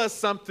tell us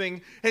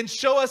something and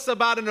show us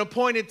about an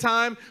appointed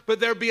time, but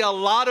there be a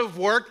lot of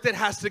work that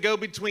has to go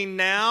between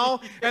now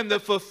and the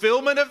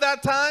fulfillment of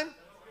that time?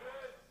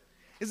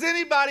 Has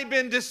anybody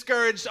been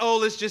discouraged,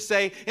 let's just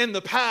say in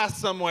the past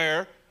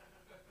somewhere,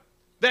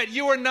 that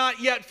you are not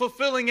yet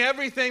fulfilling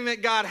everything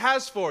that God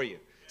has for you?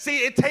 See,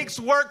 it takes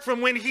work from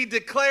when he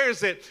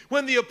declares it,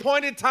 when the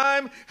appointed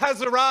time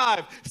has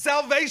arrived.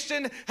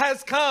 Salvation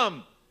has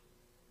come.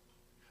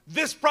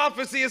 This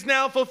prophecy is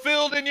now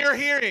fulfilled in your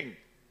hearing.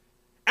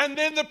 And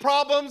then the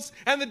problems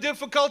and the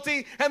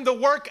difficulty and the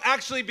work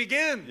actually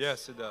begins.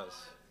 Yes, it does.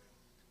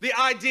 The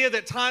idea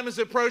that time is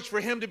approached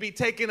for him to be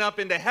taken up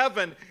into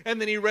heaven,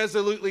 and then he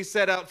resolutely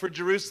set out for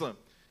Jerusalem.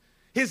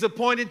 His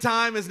appointed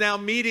time is now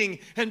meeting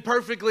and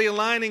perfectly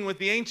aligning with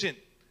the ancient.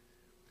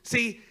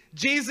 See,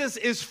 Jesus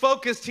is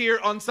focused here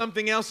on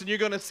something else, and you're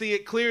going to see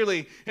it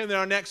clearly in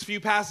our next few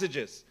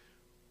passages.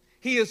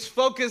 He is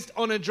focused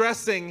on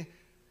addressing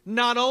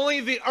not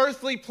only the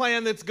earthly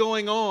plan that's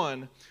going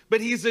on,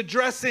 but he's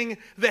addressing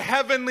the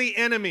heavenly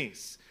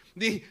enemies,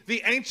 the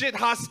ancient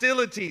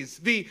hostilities,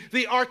 the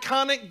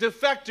archonic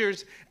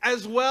defectors,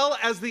 as well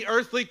as the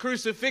earthly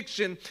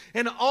crucifixion.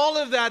 And all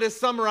of that is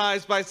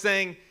summarized by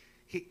saying,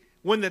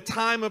 when the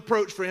time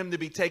approached for him to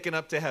be taken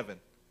up to heaven.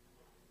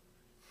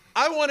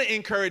 I want to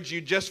encourage you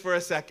just for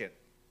a second.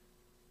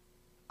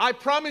 I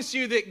promise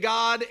you that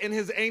God in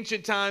his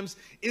ancient times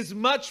is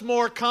much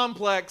more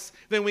complex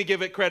than we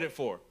give it credit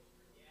for.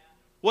 Yeah.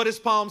 What is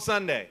Palm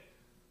Sunday?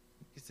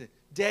 It's the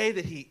day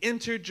that he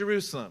entered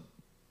Jerusalem.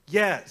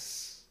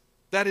 Yes,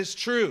 that is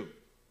true.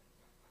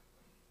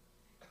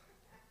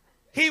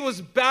 He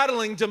was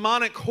battling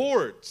demonic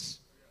hordes.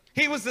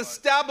 He was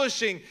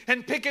establishing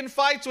and picking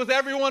fights with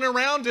everyone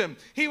around him.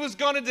 He was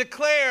going to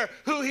declare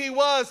who he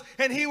was,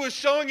 and he was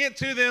showing it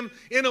to them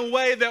in a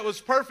way that was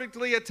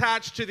perfectly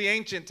attached to the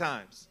ancient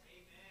times.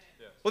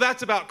 Amen. Well,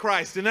 that's about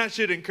Christ, and that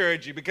should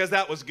encourage you because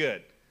that was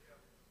good.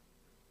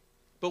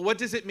 But what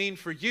does it mean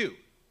for you?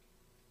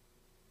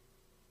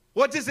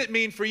 What does it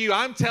mean for you?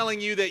 I'm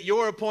telling you that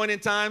your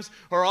appointed times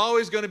are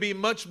always going to be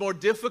much more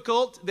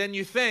difficult than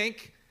you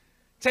think.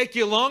 Take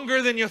you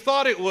longer than you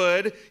thought it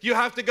would. You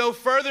have to go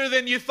further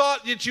than you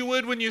thought that you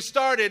would when you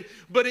started,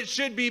 but it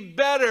should be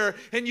better,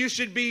 and you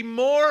should be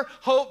more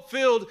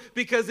hope-filled,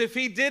 because if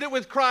he did it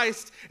with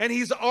Christ and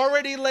he's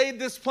already laid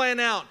this plan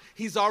out,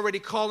 he's already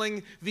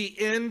calling the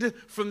end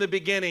from the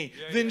beginning.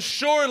 Then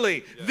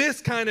surely this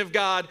kind of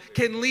God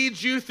can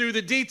lead you through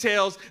the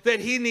details that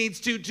he needs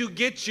to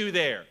get you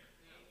there.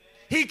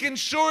 He can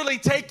surely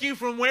take you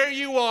from where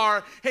you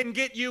are and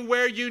get you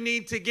where you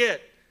need to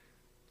get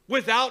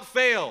without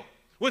fail.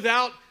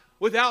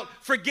 Without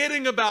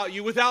forgetting about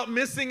you, without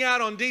missing out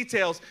on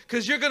details,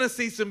 because you're going to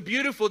see some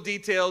beautiful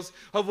details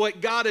of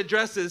what God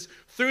addresses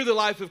through the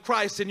life of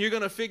Christ, and you're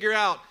going to figure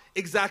out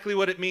exactly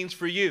what it means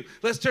for you.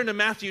 Let's turn to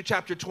Matthew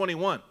chapter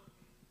 21.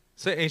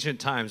 Say ancient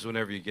times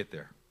whenever you get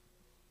there.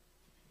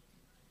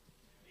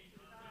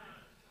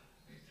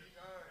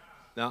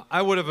 Now,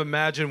 I would have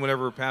imagined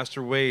whenever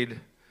Pastor Wade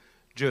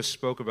just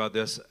spoke about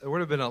this, there would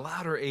have been a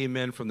louder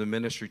amen from the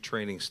ministry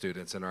training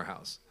students in our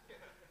house.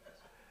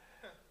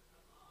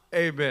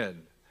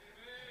 Amen.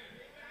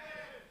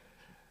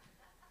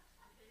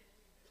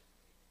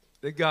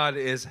 That God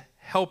is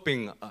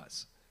helping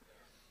us.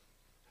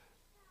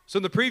 So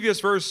in the previous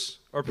verse,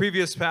 or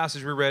previous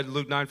passage we read,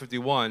 Luke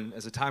 9:51,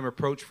 as the time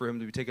approached for him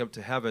to be taken up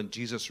to heaven,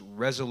 Jesus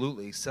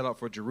resolutely set out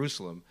for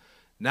Jerusalem.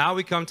 Now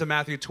we come to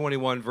Matthew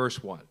 21,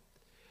 verse 1.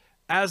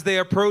 As they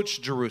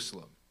approached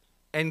Jerusalem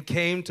and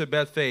came to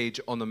Bethphage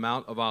on the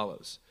Mount of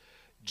Olives,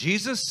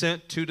 Jesus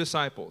sent 2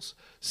 disciples,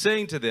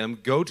 saying to them,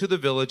 "Go to the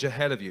village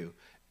ahead of you,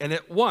 and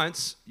at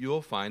once you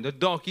will find a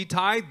donkey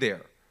tied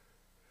there,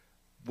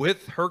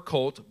 with her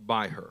colt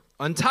by her.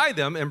 Untie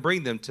them and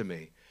bring them to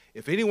me.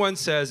 If anyone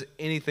says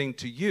anything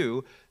to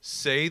you,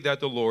 say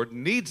that the Lord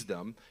needs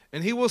them,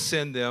 and he will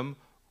send them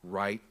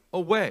right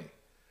away."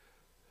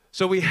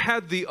 So we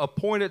had the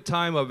appointed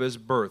time of his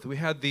birth. We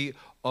had the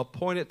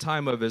appointed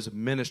time of his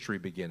ministry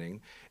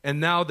beginning. And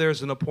now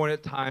there's an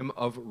appointed time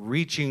of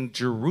reaching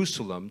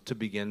Jerusalem to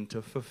begin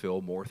to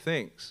fulfill more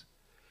things.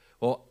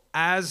 Well,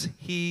 as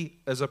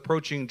he is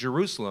approaching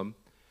Jerusalem,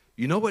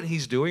 you know what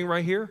he's doing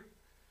right here?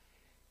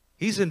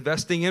 He's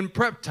investing in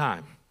prep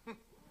time.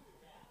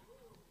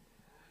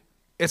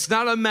 It's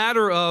not a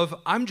matter of,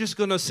 I'm just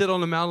going to sit on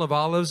the Mount of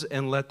Olives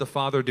and let the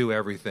Father do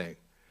everything.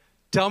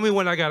 Tell me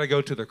when I got to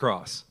go to the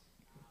cross.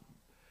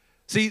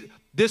 See,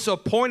 this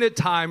appointed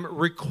time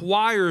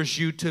requires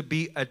you to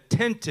be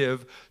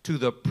attentive to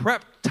the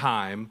prep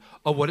time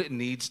of what it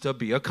needs to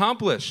be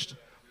accomplished.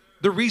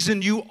 The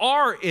reason you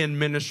are in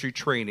ministry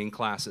training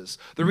classes,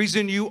 the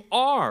reason you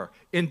are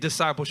in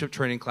discipleship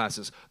training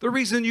classes, the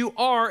reason you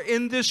are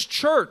in this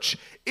church,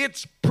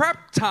 it's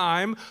prep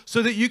time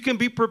so that you can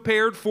be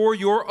prepared for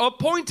your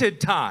appointed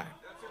time.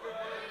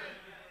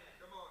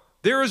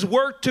 There is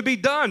work to be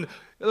done.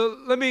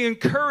 Let me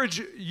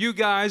encourage you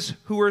guys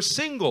who are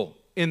single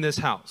in this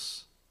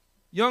house,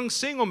 young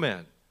single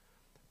men.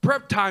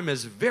 Prep time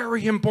is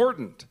very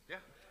important. Yeah.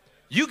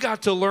 You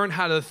got to learn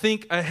how to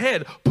think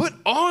ahead. Put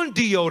on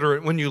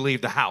deodorant when you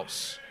leave the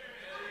house.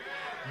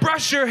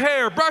 Brush your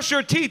hair, brush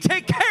your teeth,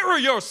 take care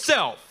of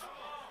yourself.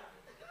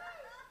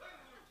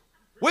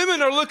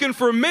 Women are looking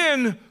for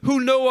men who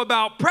know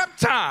about prep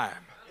time.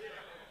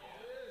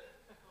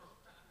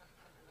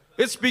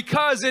 It's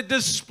because it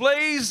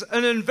displays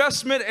an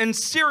investment and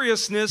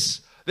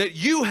seriousness that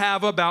you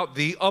have about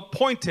the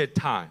appointed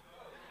time.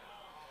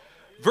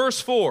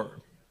 Verse 4,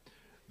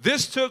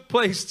 this took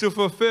place to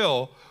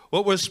fulfill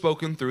what was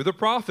spoken through the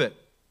prophet.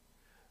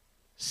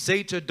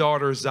 Say to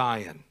daughter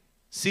Zion,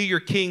 see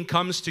your king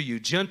comes to you,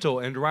 gentle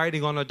and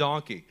riding on a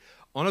donkey,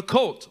 on a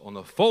colt, on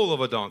the foal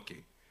of a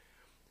donkey.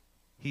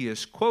 He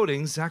is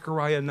quoting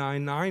Zechariah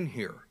 9:9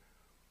 here.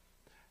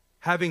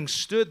 Having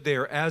stood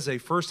there as a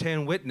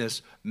firsthand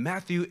witness,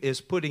 Matthew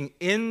is putting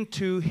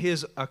into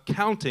his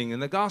accounting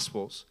in the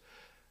Gospels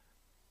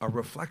a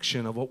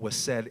reflection of what was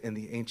said in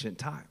the ancient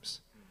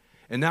times.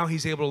 And now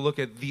he's able to look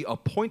at the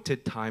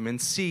appointed time and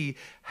see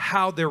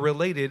how they're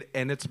related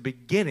and its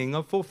beginning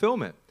of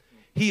fulfillment.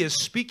 He is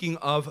speaking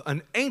of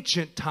an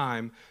ancient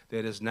time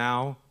that is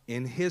now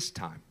in his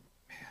time.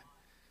 Man,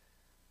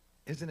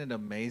 isn't it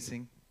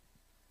amazing?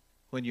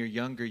 When you're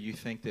younger, you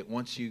think that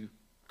once you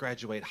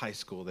graduate high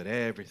school, that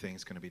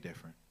everything's going to be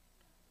different.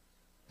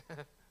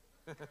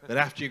 That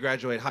after you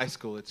graduate high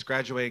school, it's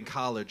graduating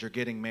college or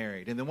getting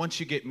married. And then once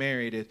you get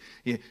married,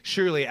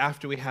 surely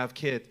after we have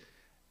kids.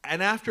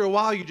 And after a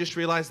while, you just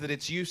realize that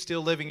it's you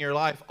still living your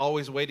life,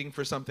 always waiting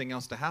for something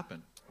else to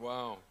happen.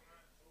 Wow.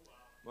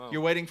 Wow.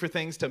 You're waiting for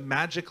things to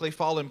magically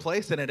fall in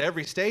place. And at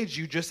every stage,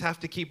 you just have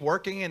to keep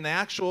working, and the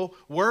actual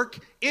work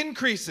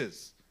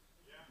increases.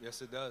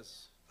 Yes, it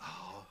does.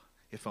 Oh,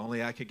 if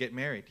only I could get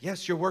married.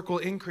 Yes, your work will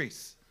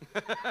increase.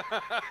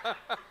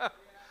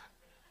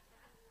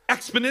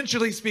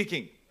 Exponentially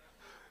speaking.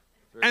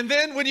 And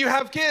then when you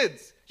have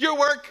kids, your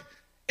work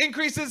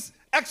increases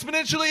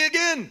exponentially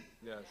again.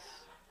 Yes.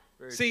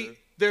 Very See, true.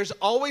 there's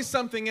always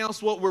something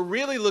else. What we're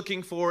really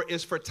looking for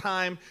is for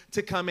time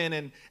to come in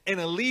and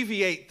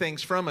alleviate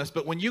things from us.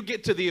 But when you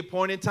get to the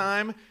appointed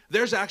time,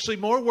 there's actually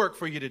more work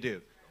for you to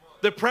do.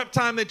 The prep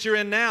time that you're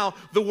in now,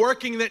 the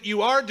working that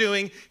you are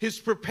doing is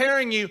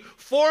preparing you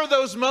for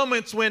those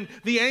moments when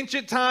the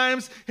ancient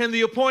times and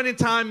the appointed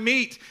time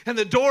meet and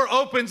the door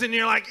opens and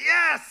you're like,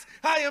 yes,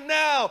 I am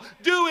now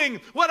doing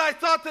what I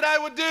thought that I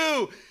would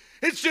do.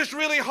 It's just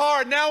really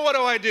hard. Now what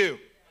do I do?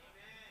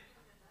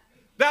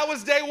 That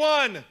was day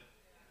one.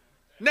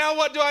 Now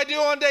what do I do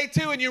on day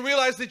two? And you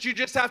realize that you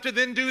just have to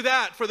then do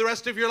that for the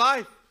rest of your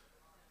life.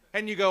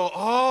 And you go,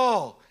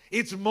 oh,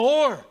 it's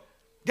more.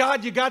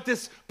 God, you got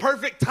this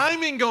perfect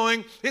timing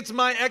going. It's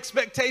my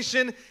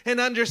expectation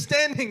and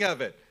understanding of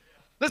it.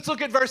 Let's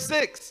look at verse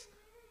 6.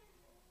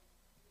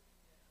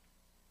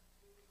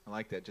 I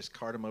like that. Just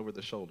cart him over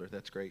the shoulder.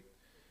 That's great.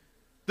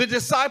 The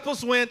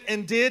disciples went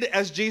and did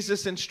as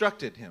Jesus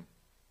instructed him.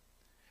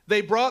 They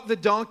brought the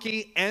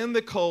donkey and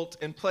the colt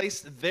and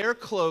placed their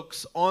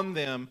cloaks on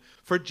them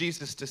for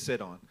Jesus to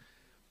sit on.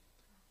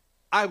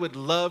 I would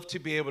love to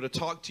be able to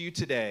talk to you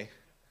today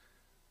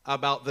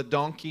about the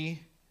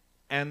donkey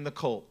and the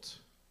colt.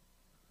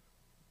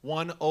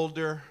 One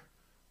older,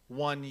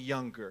 one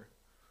younger.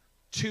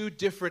 Two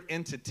different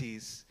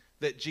entities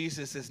that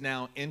Jesus is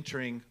now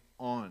entering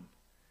on.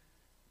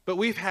 But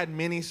we've had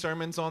many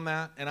sermons on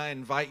that, and I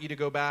invite you to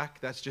go back.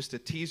 That's just a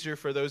teaser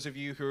for those of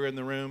you who are in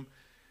the room,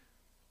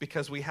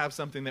 because we have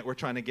something that we're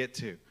trying to get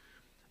to.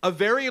 A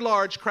very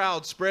large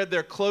crowd spread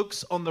their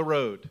cloaks on the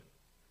road,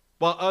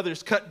 while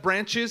others cut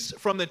branches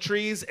from the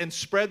trees and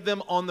spread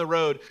them on the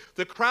road.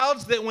 The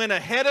crowds that went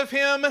ahead of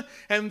him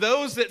and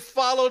those that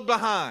followed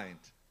behind.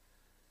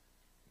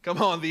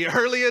 Come on, the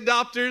early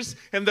adopters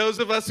and those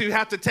of us who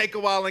have to take a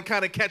while and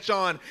kind of catch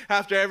on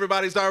after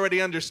everybody's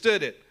already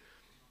understood it.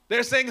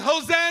 They're saying,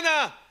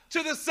 Hosanna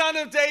to the Son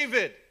of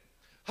David.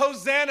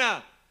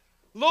 Hosanna,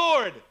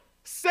 Lord,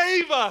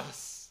 save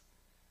us.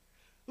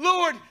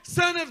 Lord,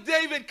 Son of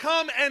David,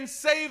 come and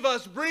save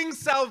us. Bring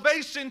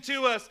salvation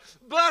to us.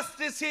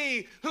 Blessed is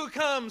he who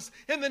comes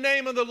in the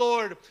name of the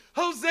Lord.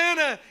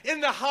 Hosanna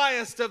in the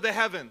highest of the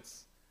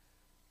heavens.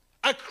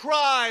 A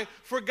cry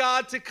for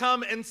God to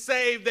come and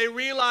save. They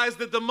realized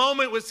that the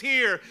moment was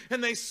here,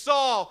 and they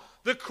saw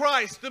the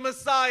Christ, the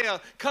Messiah,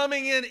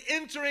 coming in,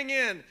 entering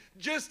in,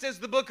 just as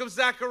the book of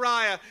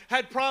Zechariah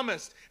had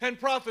promised and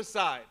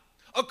prophesied,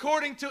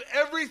 according to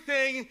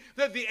everything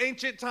that the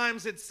ancient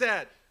times had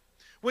said.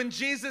 When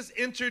Jesus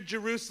entered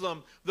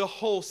Jerusalem, the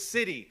whole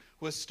city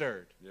was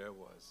stirred. Yeah, it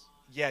was.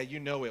 Yeah, you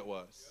know it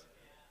was.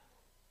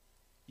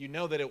 You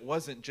know that it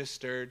wasn't just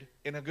stirred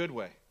in a good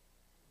way.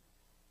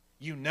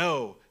 You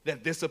know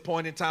that this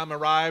appointed time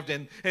arrived,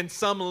 and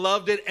some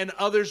loved it and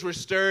others were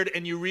stirred,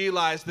 and you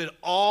realize that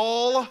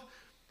all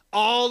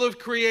of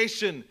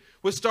creation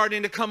was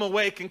starting to come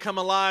awake and come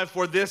alive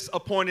for this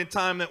appointed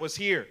time that was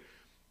here.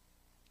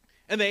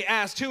 And they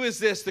asked, who is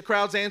this? The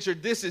crowds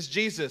answered, this is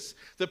Jesus,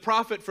 the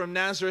prophet from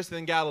Nazareth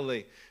in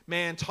Galilee.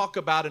 Man, talk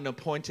about an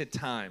appointed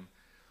time.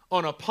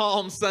 On a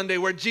Palm Sunday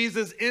where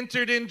Jesus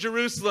entered in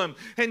Jerusalem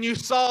and you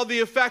saw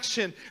the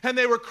affection and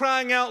they were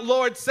crying out,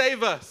 Lord,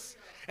 save us.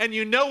 And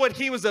you know what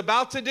he was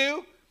about to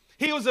do?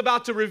 He was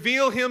about to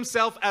reveal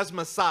himself as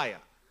Messiah.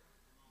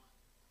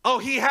 Oh,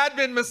 he had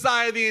been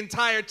Messiah the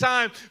entire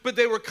time, but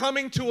they were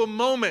coming to a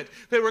moment.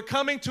 They were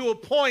coming to a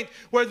point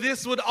where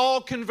this would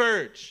all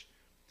converge.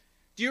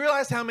 Do you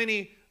realize how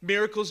many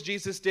miracles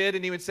Jesus did?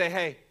 And he would say,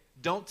 hey,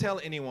 don't tell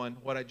anyone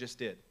what I just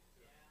did.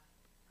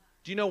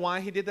 Do you know why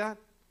he did that?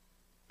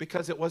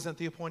 Because it wasn't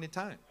the appointed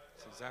time.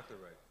 That's exactly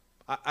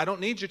right. I don't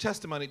need your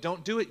testimony.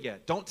 Don't do it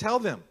yet. Don't tell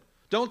them.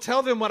 Don't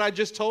tell them what I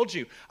just told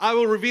you. I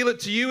will reveal it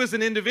to you as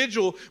an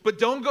individual, but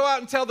don't go out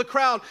and tell the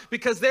crowd,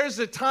 because there's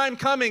a time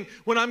coming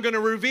when I'm going to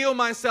reveal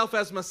myself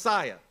as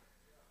Messiah.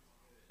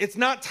 It's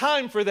not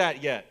time for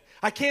that yet.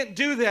 I can't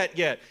do that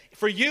yet.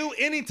 For you,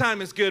 any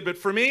time is good, but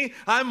for me,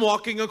 I'm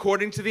walking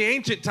according to the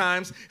ancient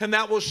times, and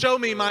that will show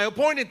me my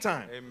appointed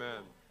time. Amen.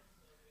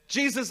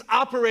 Jesus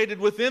operated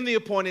within the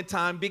appointed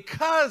time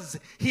because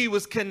he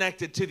was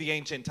connected to the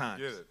ancient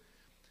times. Get it.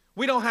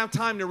 We don't have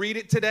time to read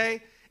it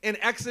today. In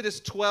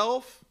Exodus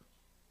 12,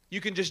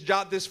 you can just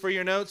jot this for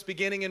your notes,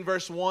 beginning in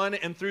verse 1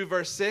 and through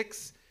verse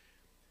 6.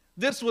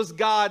 This was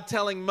God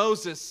telling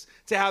Moses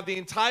to have the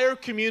entire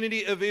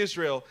community of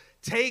Israel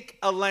take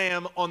a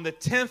lamb on the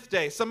 10th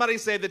day. Somebody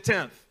say the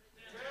 10th.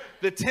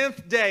 The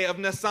 10th day of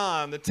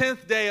Nisan, the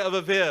 10th day of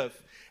Aviv,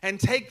 and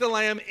take the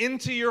lamb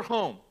into your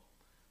home.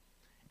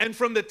 And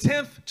from the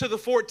 10th to the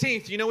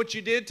 14th, you know what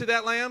you did to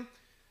that lamb?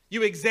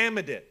 You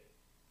examined it.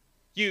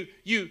 You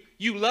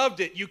loved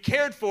it. You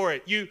cared for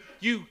it.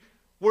 You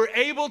were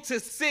able to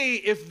see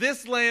if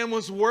this lamb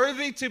was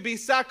worthy to be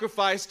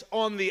sacrificed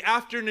on the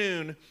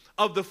afternoon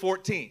of the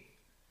 14th.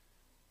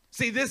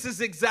 See, this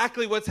is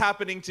exactly what's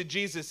happening to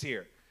Jesus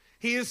here.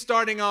 He is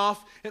starting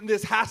off, and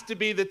this has to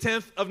be the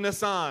 10th of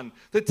Nisan,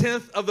 the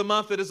 10th of the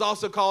month that is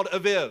also called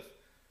Aviv.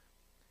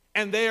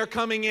 And they are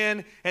coming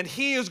in, and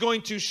he is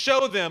going to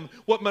show them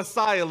what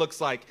Messiah looks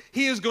like.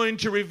 He is going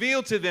to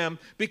reveal to them,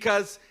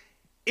 because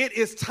it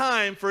is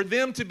time for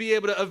them to be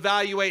able to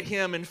evaluate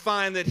him and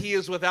find that he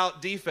is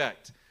without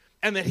defect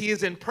and that he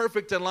is in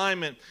perfect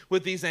alignment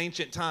with these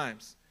ancient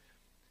times.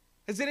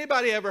 Has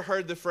anybody ever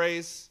heard the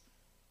phrase,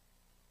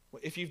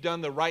 if you've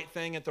done the right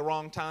thing at the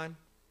wrong time?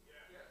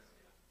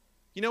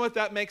 You know what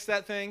that makes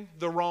that thing?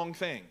 The wrong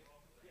thing.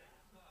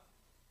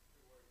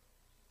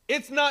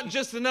 It's not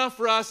just enough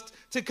for us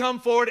to come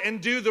forward and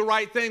do the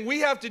right thing. We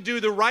have to do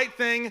the right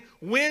thing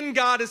when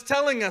God is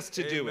telling us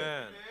to do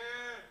it.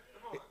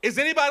 Is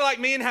anybody like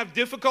me and have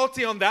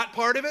difficulty on that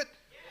part of it?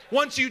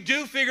 Once you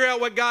do figure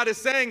out what God is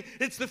saying,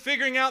 it's the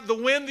figuring out the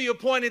when the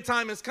appointed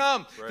time has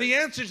come. Right. The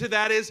answer to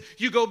that is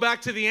you go back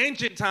to the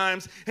ancient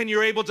times and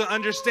you're able to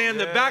understand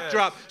the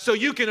backdrop so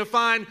you can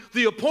find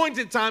the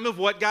appointed time of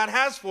what God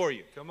has for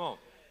you. Come on.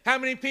 How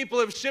many people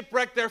have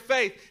shipwrecked their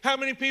faith? How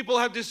many people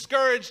have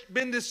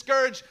been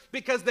discouraged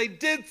because they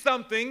did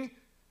something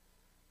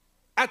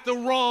at the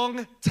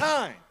wrong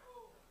time?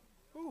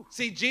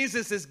 See,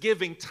 Jesus is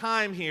giving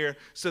time here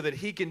so that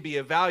he can be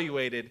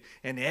evaluated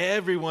and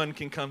everyone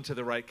can come to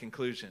the right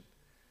conclusion.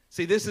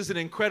 See, this is an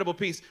incredible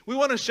piece. We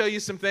want to show you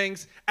some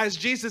things as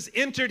Jesus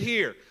entered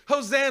here.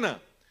 Hosanna.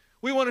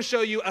 We want to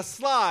show you a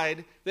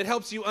slide that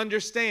helps you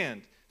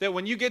understand that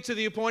when you get to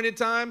the appointed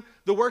time,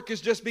 the work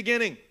is just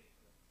beginning.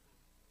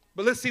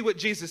 But let's see what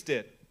Jesus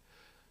did.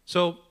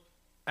 So,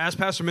 as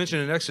Pastor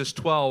mentioned in Exodus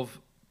 12,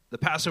 the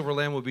Passover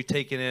lamb will be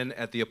taken in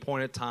at the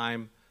appointed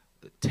time,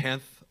 the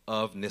 10th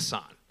of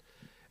Nisan.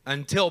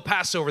 Until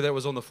Passover, that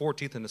was on the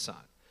 14th of Nisan.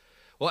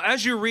 Well,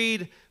 as you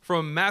read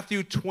from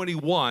Matthew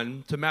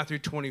 21 to Matthew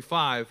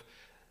 25,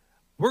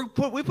 we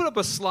put up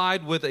a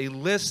slide with a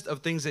list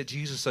of things that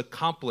Jesus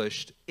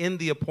accomplished in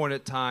the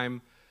appointed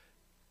time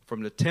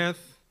from the 10th,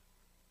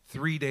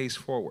 3 days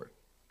forward.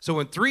 So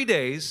in 3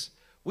 days,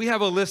 we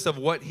have a list of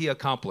what he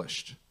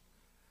accomplished.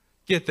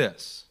 Get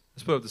this.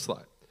 Let's put up the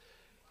slide.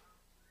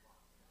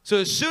 So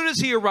as soon as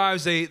he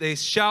arrives, they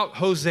shout,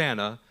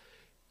 Hosanna.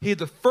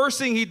 The first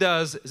thing he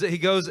does is that he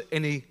goes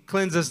and he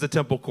cleanses the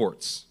temple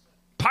courts.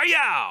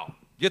 Payow!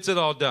 Gets it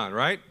all done,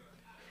 right?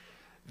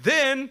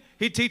 Then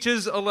he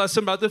teaches a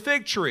lesson about the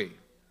fig tree.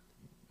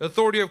 The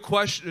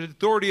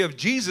authority of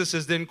Jesus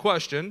is then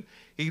questioned.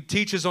 He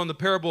teaches on the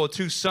parable of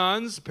two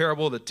sons,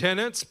 parable of the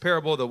tenants,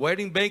 parable of the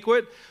wedding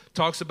banquet,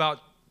 talks about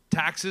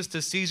taxes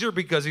to Caesar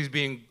because he's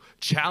being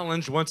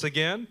challenged once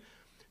again.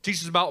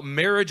 Teaches about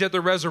marriage at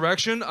the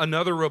resurrection,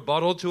 another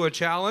rebuttal to a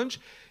challenge.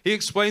 He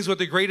explains what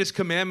the greatest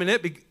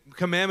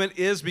commandment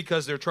is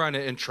because they're trying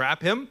to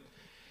entrap him.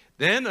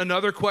 Then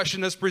another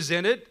question is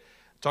presented,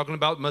 talking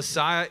about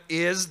Messiah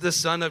is the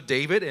son of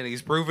David, and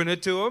he's proven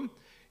it to him.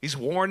 He's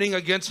warning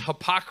against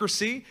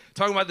hypocrisy,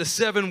 talking about the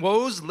 7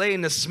 woes,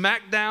 laying the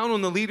smackdown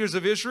on the leaders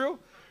of Israel.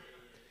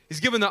 He's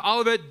given the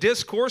Olivet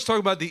Discourse, talking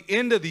about the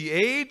end of the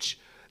age,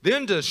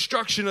 then the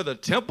destruction of the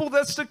temple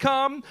that's to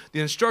come,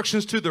 the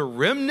instructions to the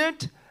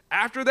remnant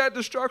after that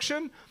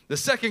destruction, the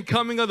second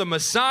coming of the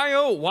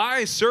Messiah,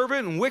 wise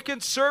servant and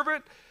wicked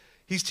servant.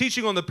 He's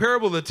teaching on the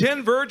parable of the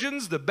 10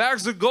 virgins, the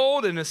bags of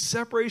gold, and the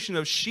separation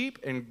of sheep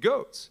and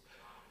goats.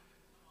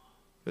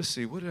 Let's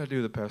see, what did I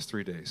do the past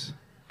 3 days?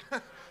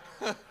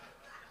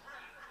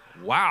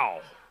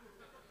 Wow.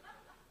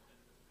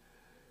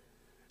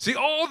 See,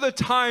 all the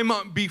time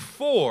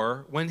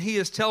before, when he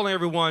is telling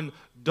everyone,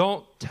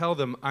 don't tell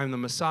them I'm the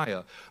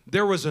Messiah,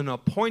 there was an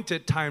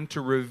appointed time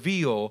to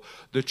reveal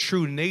the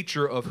true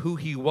nature of who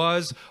he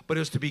was, but it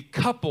was to be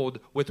coupled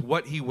with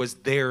what he was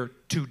there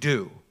to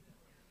do.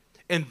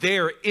 And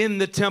there in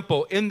the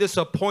temple, in this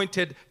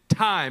appointed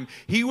time,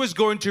 he was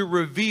going to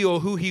reveal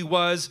who he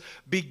was,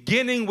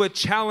 beginning with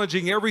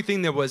challenging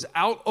everything that was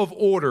out of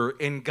order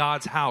in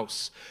God's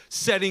house,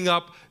 setting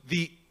up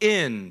the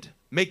end,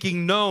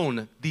 making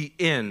known the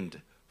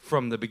end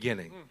from the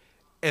beginning,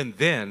 and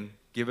then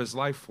give his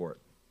life for it.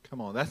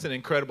 Come on, that's an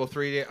incredible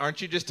 3 day.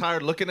 Aren't you just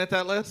tired looking at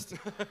that list?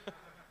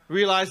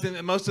 Realizing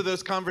that most of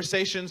those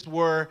conversations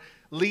were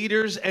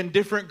leaders and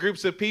different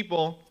groups of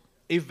people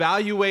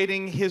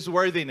evaluating his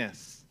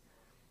worthiness.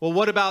 Well,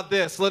 what about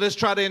this? Let us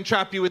try to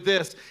entrap you with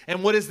this.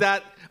 And what is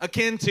that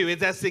akin to?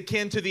 That's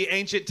akin to the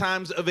ancient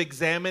times of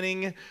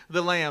examining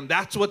the Lamb.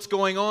 That's what's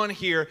going on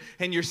here.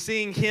 And you're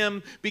seeing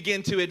him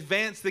begin to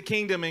advance the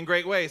kingdom in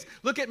great ways.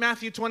 Look at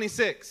Matthew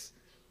 26.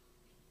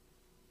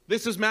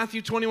 This is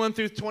Matthew 21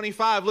 through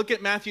 25. Look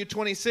at Matthew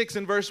 26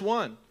 and verse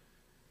 1.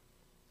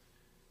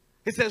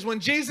 It says, when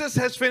Jesus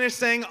has finished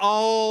saying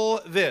all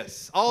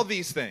these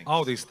things,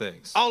 All these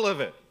things. all of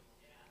it,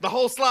 the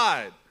whole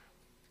slide,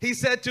 he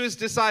said to his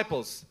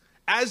disciples,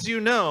 as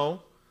you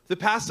know, the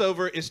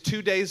Passover is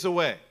 2 days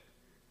away.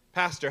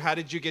 Pastor, how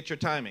did you get your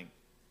timing?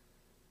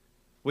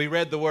 We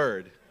read the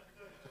word.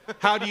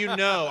 How do you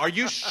know? Are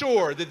you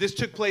sure that this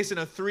took place in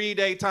a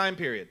 3-day time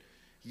period?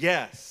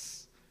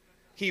 Yes.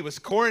 He was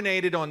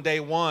coronated on day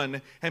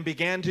 1 and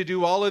began to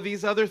do all of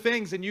these other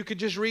things. And you could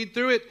just read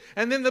through it.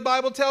 And then the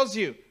Bible tells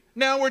you,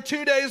 now we're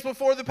 2 days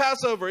before the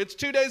Passover. It's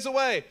 2 days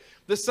away.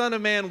 The Son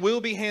of Man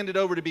will be handed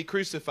over to be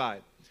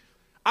crucified.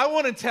 I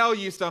want to tell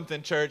you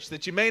something, church,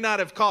 that you may not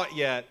have caught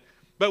yet,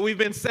 but we've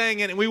been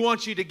saying it and we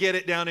want you to get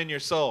it down in your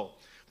soul.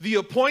 The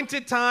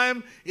appointed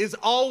time is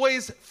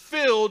always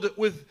filled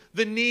with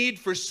the need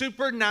for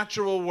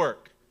supernatural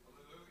work.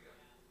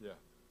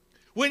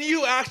 When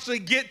you actually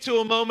get to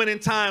a moment in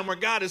time where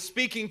God is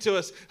speaking to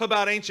us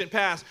about ancient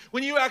past,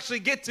 when you actually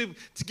get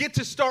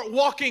to start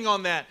walking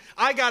on that,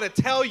 I got to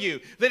tell you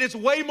that it's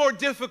way more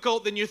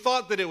difficult than you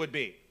thought that it would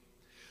be.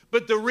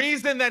 But the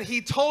reason that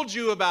he told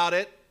you about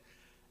it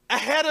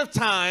ahead of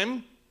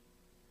time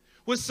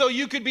was so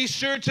you could be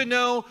sure to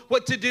know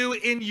what to do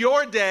in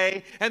your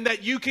day and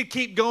that you could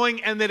keep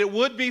going and that it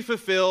would be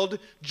fulfilled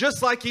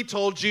just like he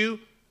told you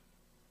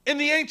in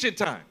the ancient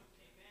time.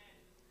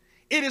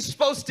 It is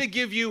supposed to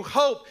give you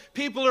hope.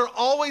 People are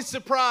always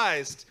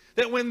surprised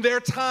that when their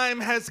time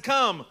has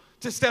come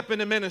to step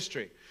into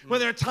ministry, when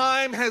their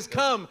time has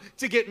come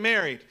to get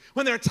married,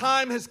 when their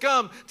time has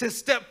come to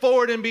step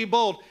forward and be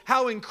bold,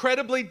 how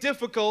incredibly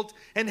difficult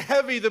and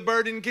heavy the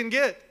burden can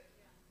get.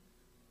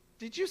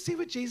 Did you see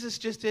what Jesus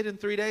just did in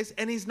 3 days?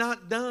 And he's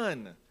not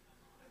done.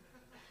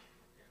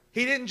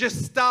 He didn't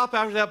just stop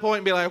after that point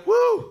and be like,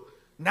 woo,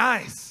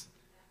 nice.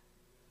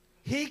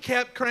 He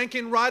kept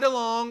cranking right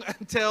along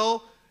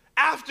until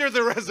after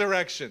the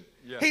resurrection.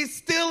 Yeah. He's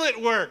still at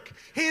work.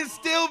 He is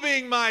still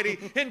being mighty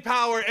in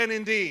power and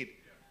in deed.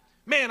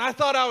 Man, I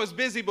thought I was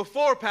busy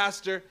before,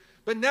 Pastor,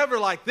 but never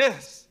like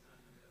this.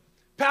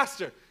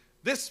 Pastor,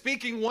 this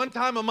speaking one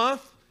time a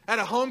month at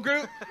a home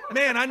group,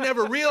 man, I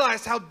never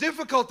realized how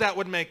difficult that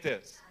would make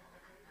this.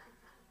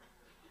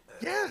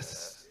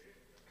 Yes.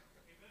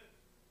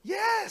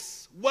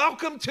 Yes.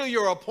 Welcome to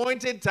your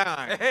appointed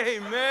time.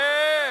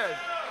 Amen.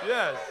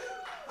 Yes.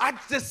 I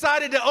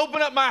decided to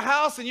open up my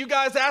house and you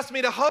guys asked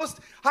me to host.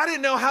 I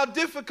didn't know how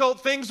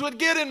difficult things would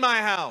get in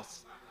my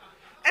house.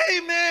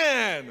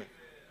 Amen.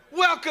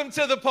 Welcome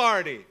to the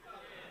party.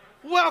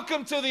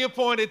 Welcome to the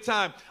appointed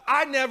time.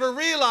 I never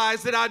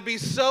realized that I'd be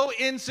so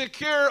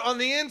insecure on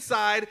the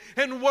inside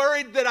and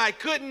worried that I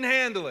couldn't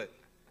handle it.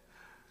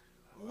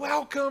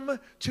 Welcome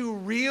to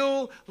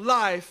real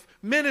life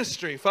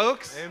ministry,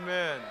 folks.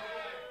 Amen.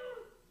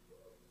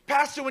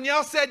 Pastor, when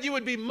y'all said you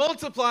would be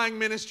multiplying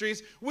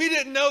ministries, we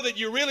didn't know that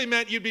you really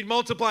meant you'd be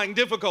multiplying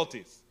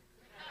difficulties.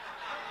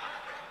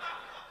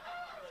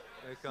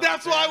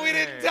 That's why we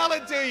didn't tell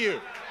it to you.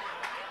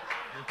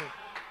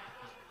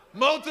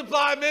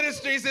 Multiply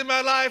ministries in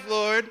my life,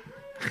 Lord.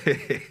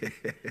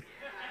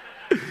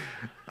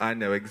 I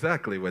know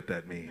exactly what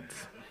that means.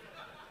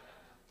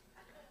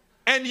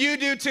 And you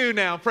do too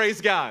now,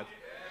 praise God.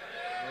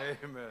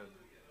 Amen.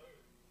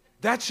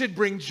 That should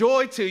bring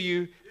joy to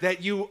you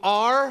that you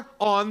are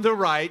on the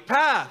right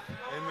path.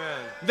 Amen.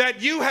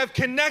 That you have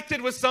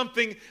connected with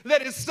something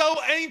that is so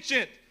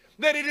ancient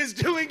that it is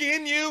doing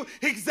in you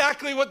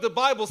exactly what the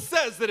Bible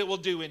says that it will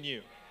do in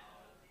you.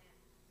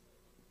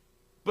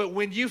 But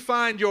when you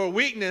find your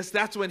weakness,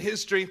 that's when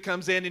his strength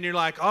comes in and you're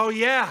like, oh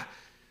yeah,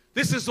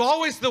 this is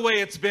always the way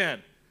it's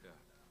been.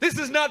 This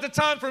is not the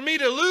time for me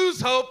to lose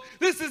hope.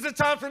 This is the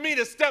time for me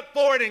to step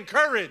forward in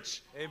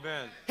courage.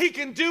 Amen. He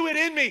can do it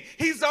in me.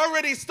 He's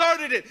already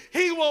started it.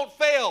 He won't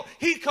fail.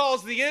 He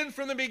calls the end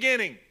from the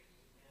beginning.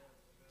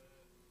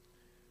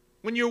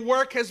 When your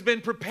work has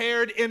been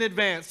prepared in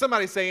advance.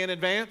 Somebody say in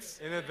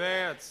advance. In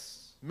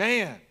advance.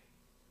 Man,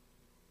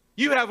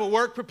 you have a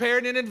work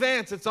prepared in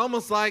advance. It's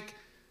almost like,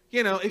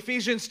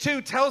 Ephesians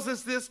 2 tells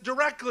us this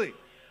directly.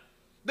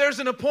 There's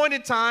an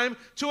appointed time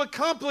to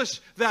accomplish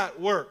that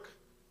work.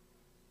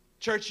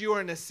 Church, you are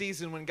in a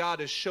season when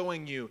God is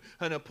showing you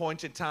an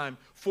appointed time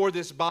for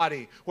this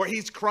body, where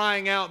he's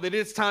crying out that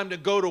it's time to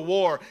go to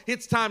war.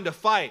 It's time to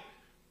fight.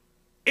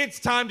 It's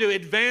time to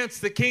advance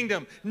the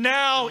kingdom.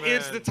 Now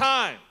is the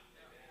time.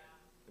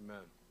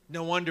 Amen.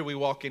 No wonder we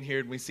walk in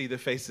here and we see the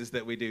faces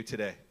that we do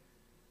today.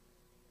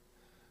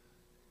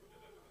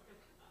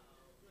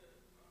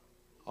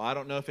 Oh, I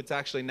don't know if it's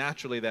actually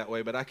naturally that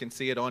way, but I can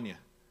see it on you.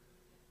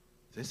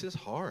 This is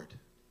hard.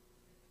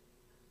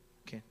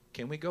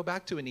 Can we go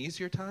back to an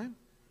easier time?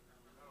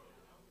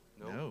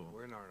 No.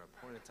 We're in our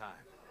appointed time.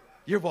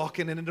 You're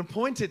walking in an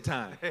appointed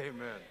time. Amen.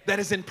 That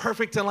is in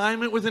perfect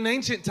alignment with an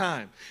ancient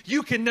time.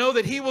 You can know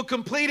that he will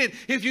complete it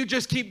if you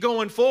just keep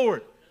going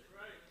forward.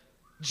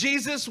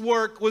 Jesus'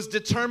 work was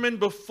determined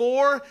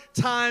before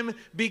time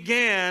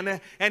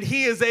began, and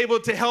he is able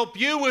to help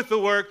you with the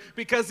work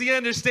because he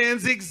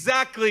understands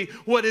exactly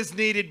what is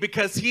needed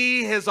because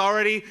he has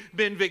already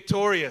been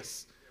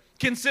victorious.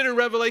 Consider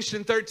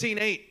Revelation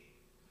 13:8.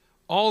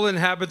 All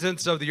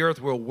inhabitants of the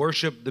earth will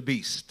worship the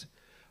beast,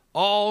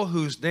 all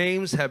whose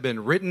names have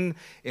been written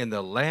in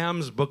the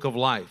Lamb's book of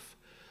life.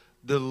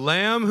 The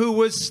Lamb who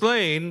was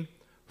slain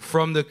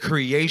from the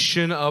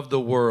creation of the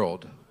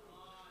world.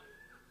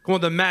 Come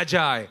on, the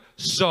Magi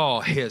saw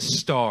his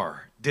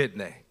star, didn't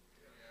they?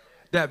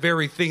 That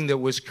very thing that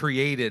was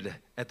created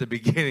at the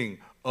beginning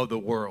of the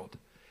world.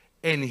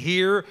 And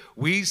here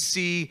we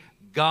see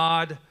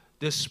God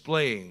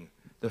displaying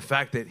the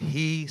fact that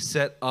he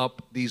set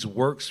up these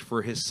works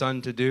for his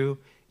son to do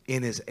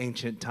in his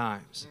ancient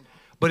times.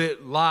 But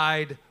it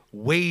lied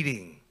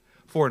waiting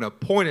for an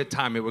appointed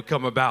time it would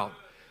come about.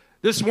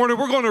 This morning,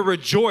 we're going to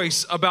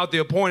rejoice about the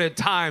appointed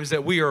times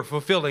that we are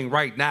fulfilling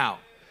right now.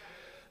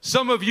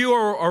 Some of you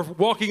are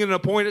walking in an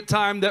appointed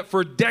time that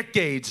for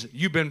decades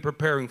you've been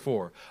preparing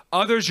for.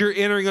 Others, you're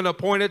entering an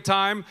appointed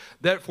time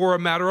that for a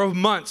matter of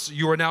months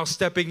you are now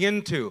stepping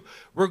into.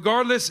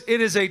 Regardless,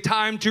 it is a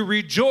time to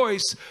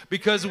rejoice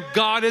because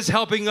God is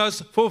helping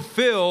us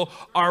fulfill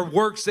our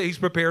works that he's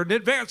prepared in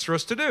advance for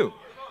us to do.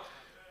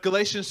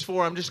 Galatians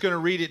 4, I'm just going to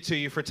read it to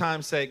you for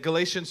time's sake.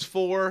 Galatians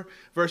 4,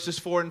 verses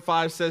 4 and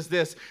 5 says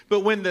this,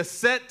 "But when the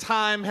set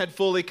time had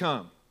fully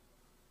come,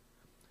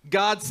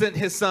 God sent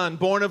his son,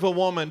 born of a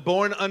woman,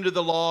 born under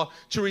the law,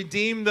 to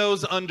redeem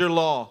those under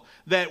law,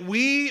 that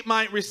we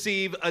might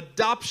receive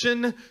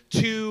adoption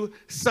to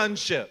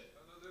sonship."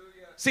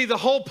 See, the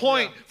whole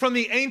point from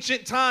the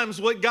ancient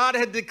times, what God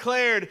had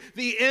declared,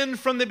 the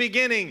end from the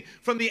beginning,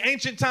 from the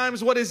ancient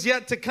times, what is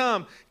yet to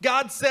come.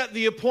 God set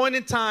the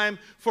appointed time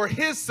for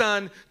his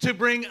son to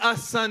bring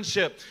us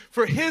sonship,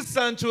 for his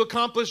son to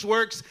accomplish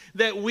works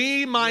that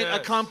we might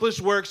accomplish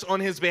works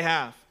on his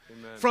behalf.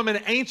 Amen. From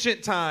an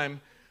ancient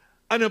time,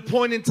 an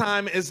appointed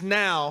time is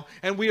now,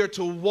 and we are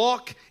to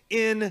walk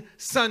in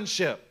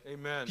sonship.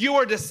 Amen. You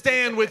are to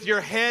stand with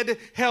your head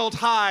held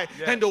high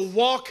and to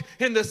walk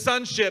in the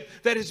sonship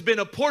that has been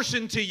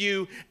apportioned to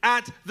you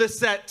at the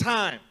set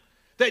time.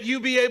 That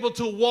you be able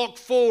to walk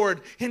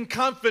forward in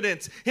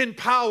confidence, in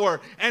power,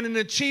 and in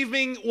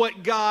achieving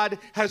what God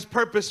has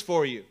purposed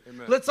for you.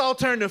 Amen. Let's all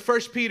turn to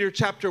 1 Peter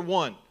chapter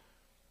 1.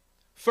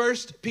 1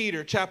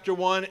 Peter chapter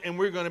 1, and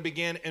we're going to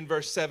begin in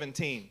verse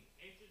 17.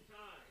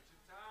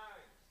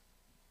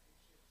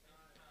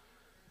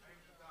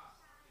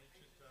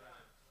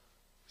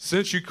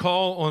 Since you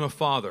call on a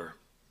Father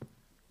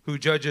who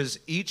judges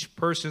each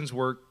person's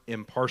work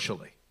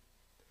impartially,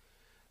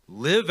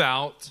 live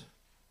out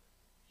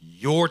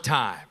your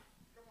time.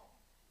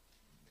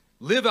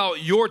 Live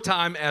out your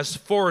time as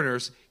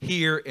foreigners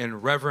here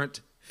in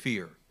reverent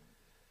fear.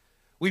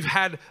 We've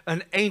had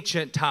an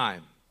ancient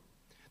time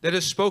that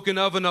is spoken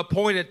of an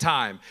appointed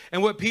time.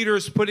 And what Peter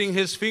is putting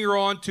his finger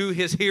on to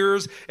his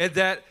hearers is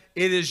that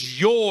it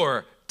is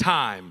your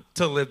time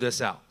to live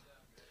this out.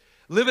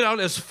 Live it out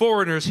as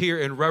foreigners here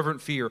in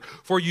reverent fear.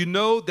 For you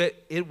know that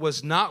it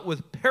was not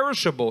with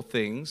perishable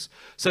things,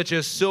 such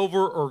as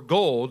silver or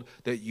gold,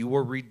 that you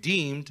were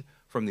redeemed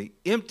from the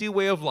empty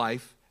way of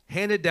life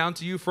handed down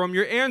to you from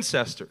your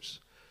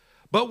ancestors,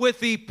 but with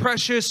the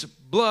precious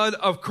blood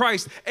of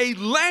Christ, a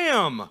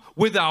lamb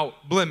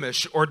without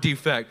blemish or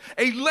defect,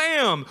 a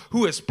lamb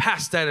who has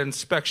passed that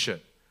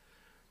inspection.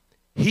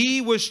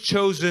 He was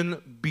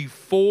chosen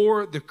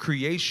before the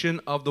creation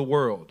of the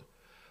world,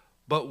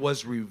 but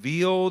was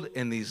revealed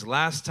in these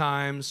last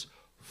times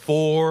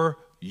for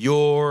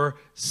your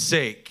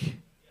sake.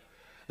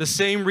 The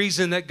same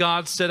reason that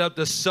God set up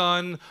the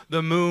sun,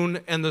 the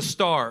moon, and the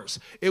stars.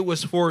 It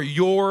was for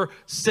your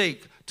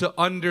sake to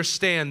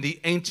understand the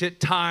ancient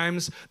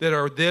times that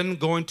are then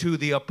going to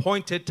the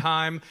appointed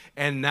time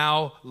and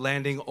now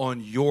landing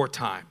on your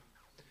time.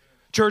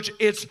 Church,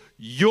 it's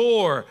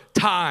your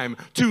time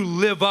to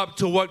live up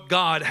to what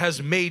God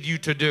has made you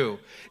to do.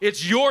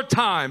 It's your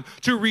time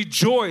to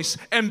rejoice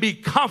and be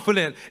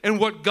confident in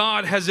what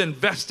God has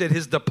invested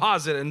his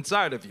deposit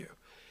inside of you.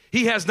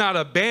 He has not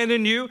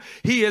abandoned you.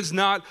 He has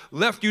not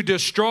left you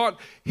distraught.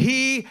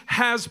 He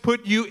has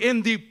put you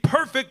in the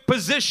perfect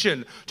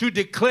position to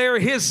declare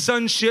his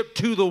sonship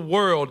to the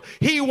world.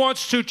 He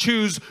wants to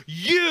choose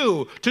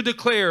you to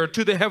declare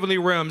to the heavenly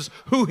realms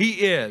who he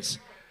is.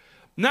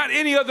 Not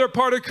any other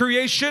part of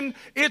creation.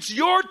 It's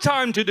your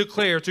time to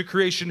declare to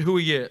creation who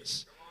he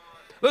is.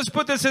 Let's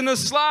put this in the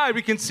slide.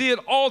 We can see it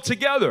all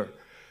together.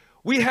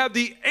 We have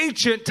the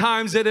ancient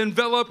times that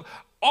envelop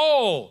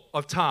all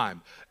of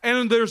time.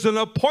 And there's an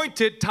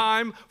appointed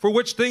time for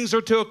which things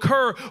are to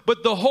occur.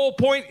 But the whole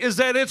point is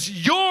that it's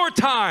your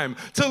time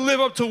to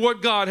live up to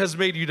what God has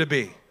made you to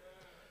be.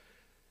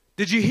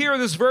 Did you hear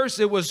this verse?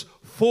 It was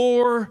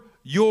for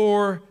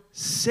your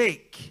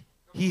sake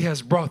he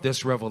has brought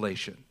this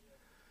revelation.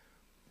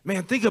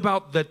 Man, think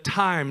about the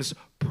times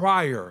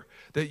prior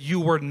that you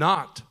were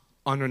not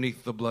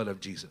underneath the blood of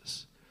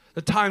Jesus.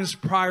 The times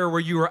prior where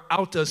you were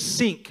out of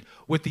sync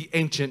with the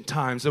ancient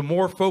times and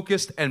more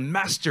focused and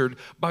mastered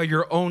by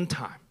your own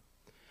time.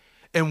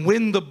 And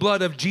when the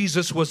blood of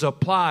Jesus was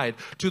applied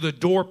to the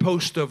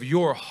doorpost of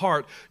your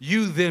heart,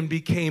 you then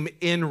became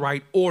in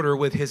right order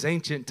with his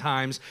ancient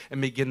times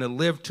and began to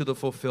live to the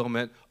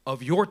fulfillment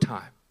of your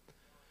time.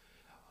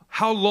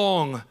 How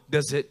long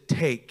does it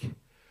take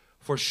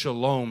for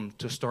shalom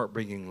to start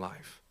bringing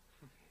life?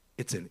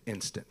 It's an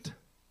instant.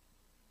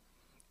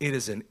 It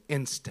is an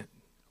instant.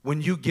 When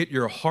you get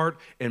your heart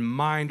and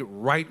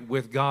mind right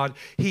with God,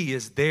 he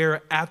is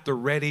there at the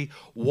ready,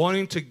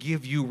 wanting to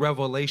give you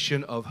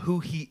revelation of who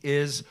he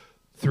is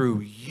through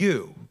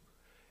you.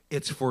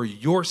 It's for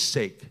your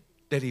sake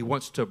that he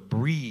wants to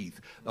breathe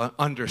an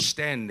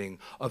understanding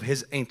of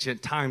his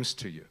ancient times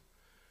to you.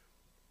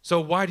 So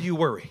why do you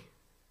worry?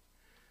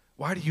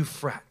 Why do you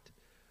fret?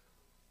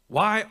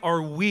 Why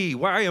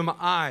am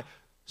I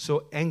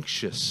so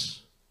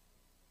anxious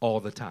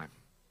all the time?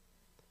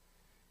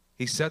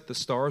 He set the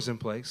stars in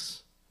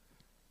place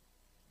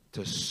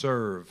to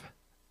serve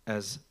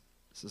as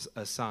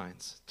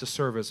signs, to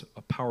serve as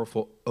a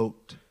powerful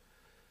oath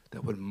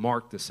that would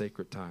mark the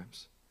sacred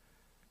times.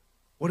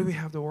 What do we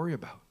have to worry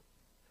about?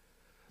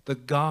 The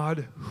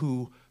God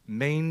who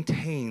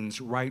maintains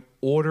right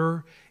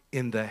order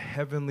in the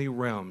heavenly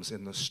realms,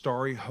 in the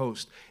starry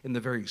host, in the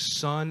very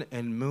sun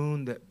and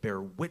moon that bear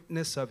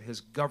witness of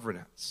his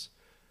governance,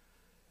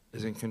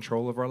 is in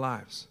control of our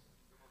lives.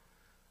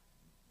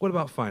 What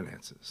about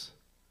finances?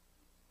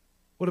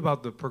 What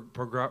about the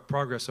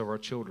progress of our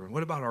children?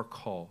 What about our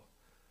call?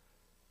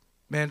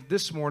 Man,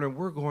 this morning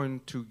we're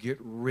going to get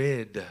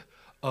rid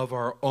of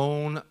our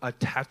own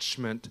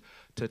attachment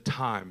to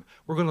time.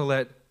 We're going to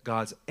let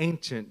God's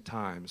ancient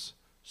times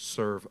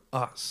serve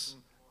us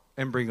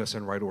and bring us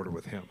in right order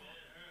with him.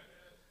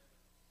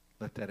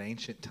 Let that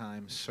ancient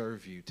time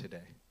serve you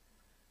today,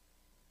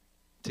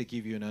 to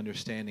give you an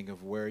understanding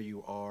of where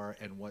you are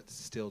and what's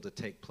still to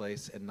take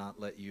place, and not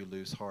let you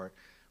lose heart.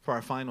 For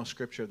our final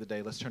scripture of the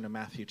day, let's turn to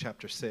Matthew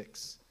chapter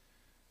 6.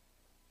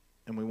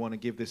 And we want to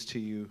give this to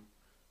you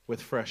with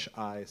fresh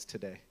eyes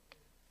today.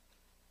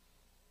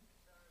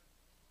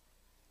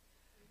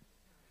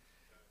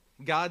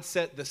 God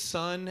set the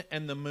sun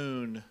and the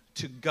moon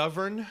to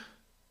govern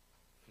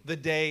the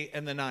day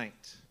and the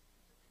night,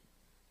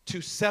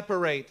 to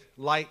separate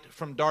light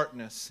from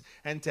darkness,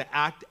 and to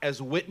act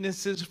as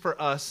witnesses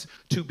for us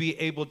to be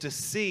able to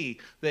see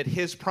that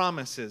his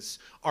promises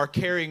are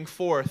carrying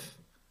forth,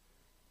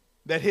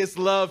 that his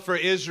love for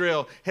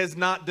Israel has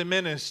not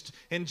diminished.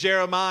 In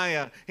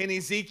Jeremiah, in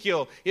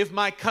Ezekiel, if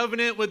my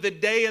covenant with the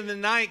day and the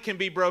night can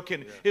be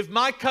broken, if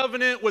my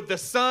covenant with the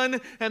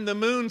sun and the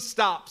moon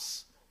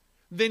stops,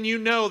 then you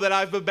know that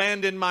I've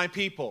abandoned my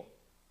people,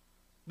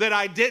 that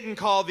I didn't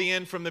call the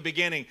end from the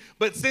beginning.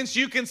 But since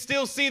you can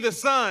still see the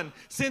sun,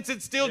 since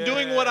it's still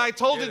doing what I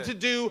told it to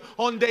do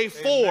on day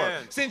 4,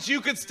 since you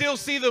can still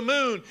see the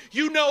moon,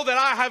 you know that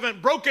I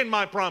haven't broken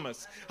my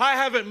promise. I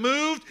haven't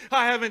moved,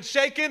 I haven't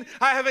shaken,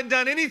 I haven't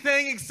done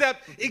anything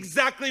except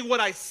exactly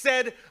what I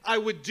said I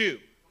would do.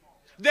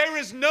 There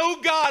is no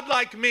God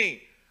like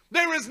me.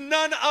 There is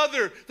none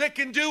other that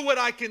can do what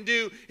I can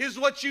do, is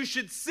what you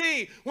should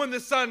see when the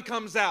sun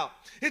comes out.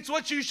 It's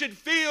what you should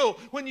feel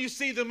when you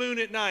see the moon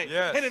at night.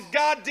 Yes. And if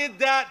God did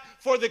that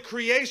for the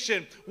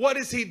creation, what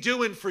is he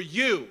doing for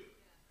you?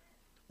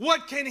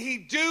 What can he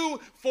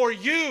do for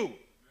you?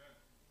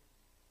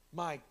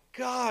 My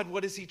God,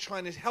 what is he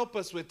trying to help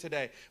us with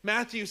today?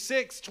 Matthew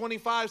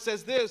 6:25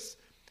 says this,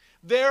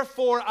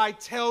 "Therefore I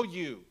tell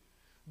you,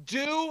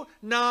 do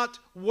not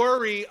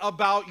worry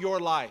about your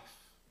life."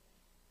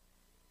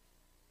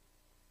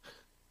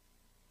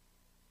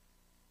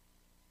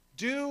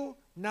 Do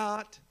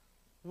not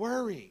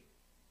worry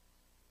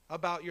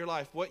about your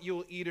life, what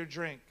you'll eat or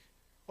drink,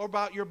 or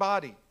about your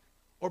body,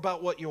 or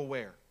about what you'll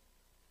wear.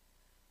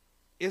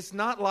 Is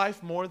not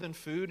life more than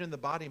food and the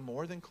body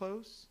more than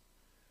clothes?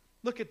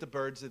 Look at the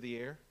birds of the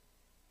air.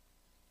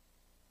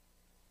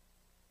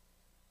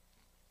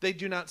 They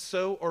do not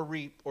sow or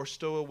reap or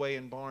stow away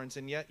in barns,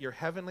 and yet your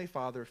heavenly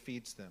Father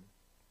feeds them.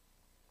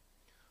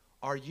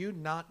 Are you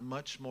not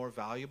much more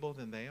valuable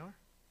than they are?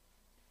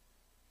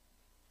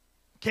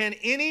 Can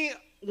any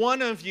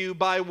one of you,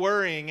 by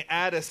worrying,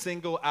 add a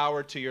single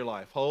hour to your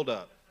life? Hold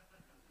up.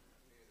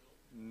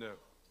 No.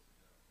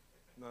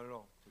 Not at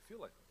all. We feel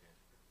like we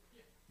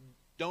can.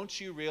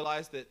 Don't you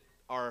realize that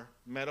our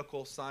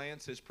medical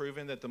science has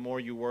proven that the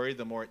more you worry,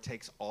 the more it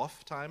takes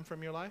off time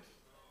from your life?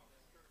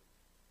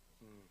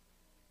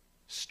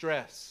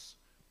 Stress,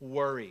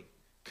 worry,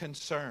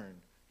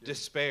 concern,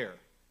 despair.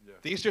 Yeah.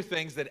 These are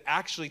things that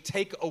actually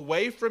take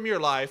away from your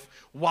life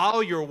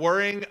while you're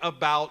worrying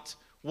about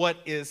what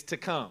is to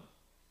come.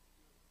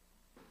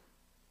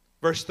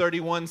 Verse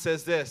 31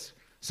 says this,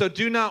 "So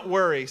do not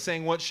worry,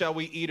 saying, what shall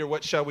we eat, or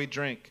what shall we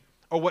drink,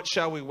 or what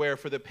shall we wear?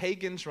 For the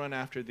pagans run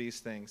after these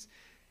things.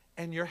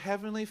 And your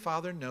heavenly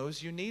Father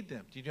knows you need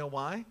them. Do you know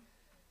why?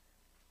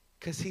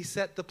 Because he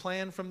set the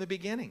plan from the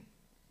beginning.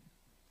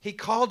 He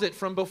called it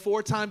from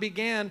before time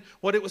began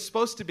what it was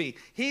supposed to be.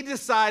 He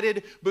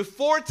decided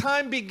before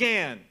time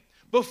began,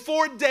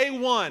 before day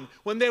one,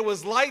 when there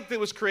was light that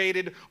was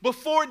created,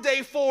 before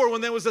day 4,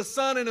 when there was a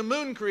sun and a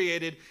moon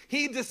created,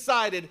 he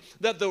decided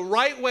that the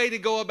right way to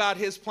go about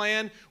his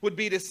plan would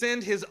be to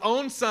send his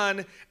own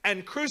son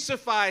and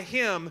crucify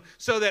him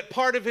so that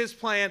part of his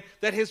plan,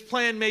 that his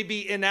plan may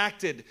be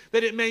enacted,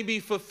 that it may be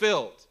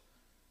fulfilled.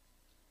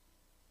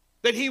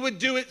 That he would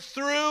do it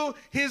through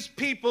his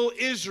people,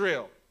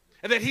 Israel.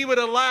 And that he would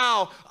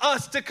allow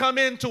us to come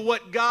into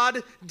what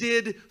God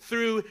did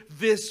through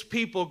this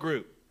people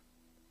group.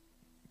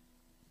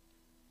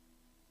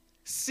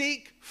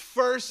 Seek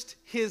first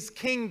his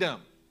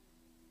kingdom.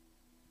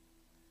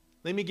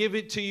 Let me give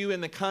it to you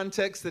in the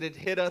context that it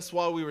hit us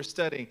while we were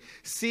studying.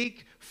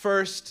 Seek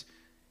first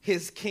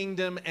his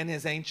kingdom and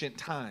his ancient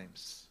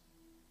times.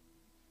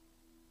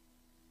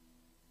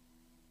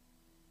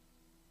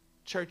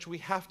 Church, we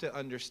have to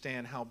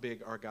understand how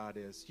big our God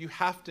is. You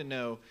have to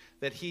know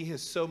that he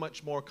is so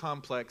much more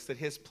complex, that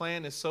his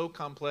plan is so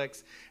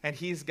complex, and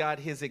he's got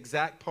his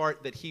exact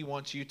part that he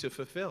wants you to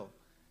fulfill.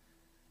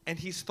 And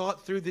he's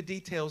thought through the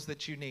details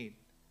that you need.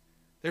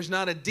 There's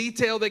not a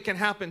detail that can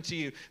happen to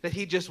you that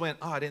he just went,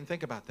 oh, I didn't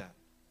think about that.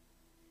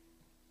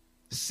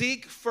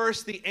 Seek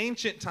first the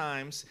ancient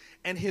times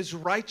and his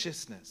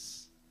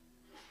righteousness.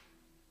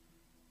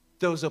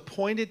 Those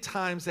appointed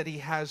times that he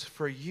has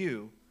for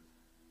you.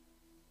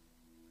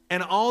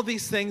 And all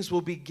these things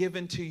will be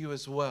given to you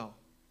as well.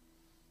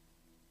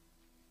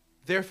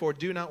 Therefore,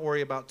 do not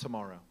worry about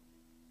tomorrow,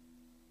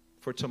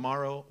 for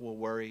tomorrow will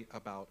worry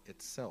about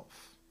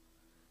itself.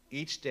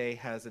 Each day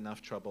has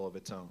enough trouble of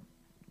its own.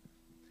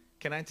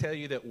 Can I tell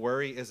you that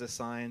worry is a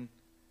sign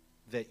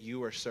that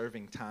you are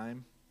serving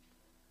time,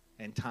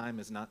 and time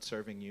is not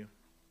serving you?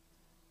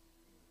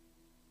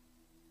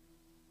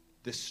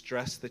 The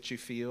stress that you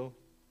feel,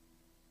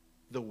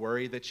 the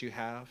worry that you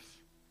have,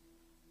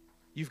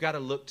 you've got to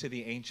look to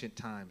the ancient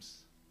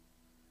times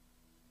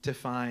to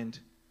find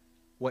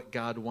what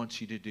God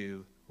wants you to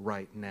do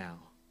right now.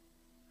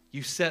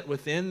 You set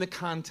within the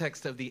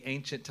context of the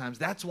ancient times.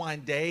 That's why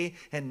day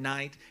and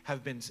night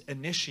have been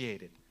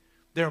initiated.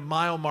 There are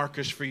mile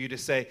markers for you to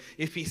say,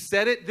 if he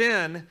said it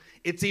then,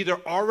 it's either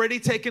already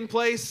taken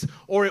place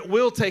or it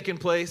will take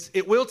place.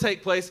 It will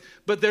take place,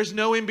 but there's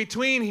no in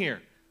between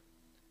here.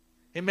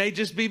 It may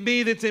just be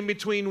me that's in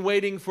between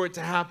waiting for it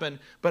to happen,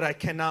 but I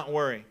cannot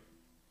worry.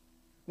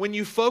 When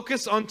you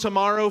focus on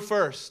tomorrow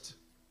first,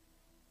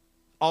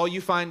 all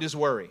you find is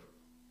worry.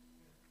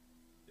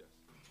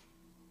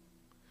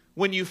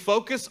 When you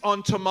focus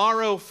on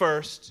tomorrow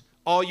first,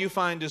 all you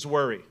find is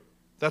worry.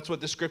 That's what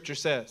the scripture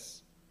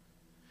says.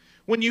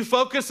 When you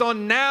focus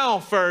on now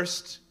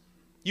first,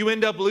 you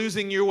end up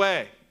losing your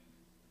way.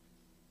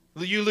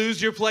 You lose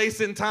your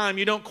place in time.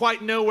 You don't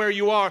quite know where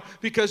you are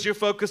because you're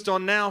focused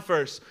on now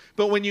first.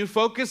 But when you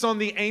focus on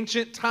the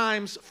ancient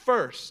times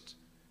first,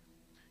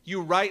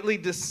 you rightly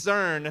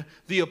discern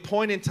the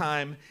appointed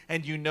time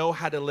and you know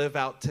how to live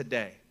out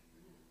today.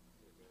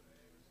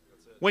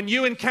 When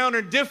you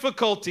encounter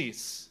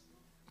difficulties,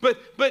 but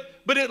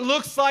it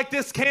looks like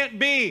this can't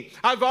be.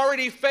 I've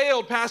already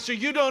failed, Pastor.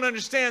 You don't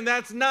understand.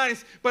 That's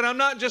nice, but I'm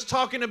not just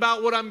talking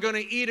about what I'm going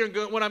to eat or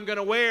what I'm going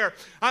to wear.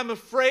 I'm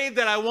afraid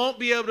that I won't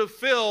be able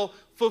to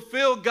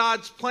fulfill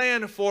God's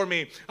plan for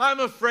me. I'm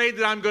afraid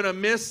that I'm going to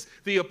miss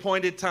the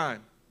appointed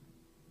time.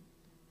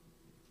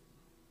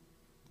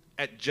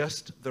 At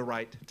just the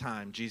right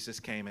time, Jesus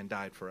came and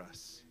died for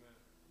us.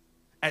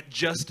 At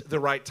just the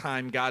right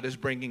time, God is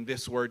bringing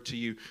this word to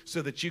you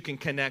so that you can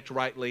connect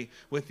rightly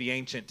with the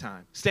ancient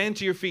time. Stand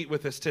to your feet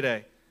with us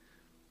today.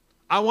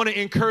 I want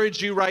to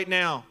encourage you right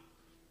now.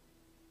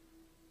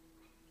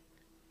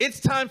 It's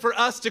time for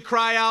us to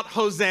cry out,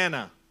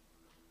 Hosanna.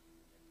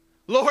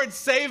 Lord,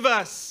 save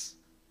us.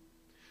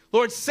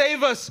 Lord,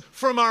 save us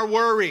from our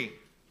worry.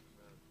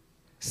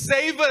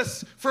 Save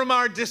us from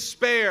our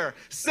despair.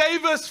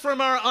 Save us from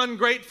our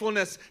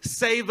ungratefulness.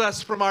 Save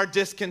us from our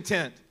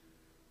discontent.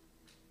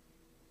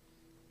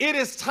 It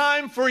is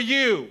time for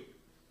you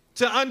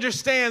to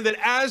understand that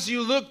as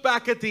you look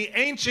back at the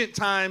ancient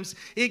times,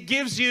 it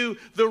gives you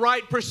the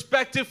right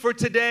perspective for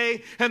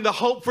today and the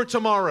hope for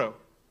tomorrow.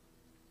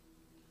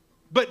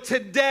 But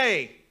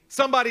today,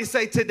 somebody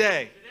say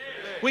today,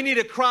 we need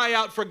to cry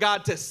out for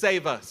God to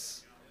save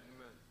us.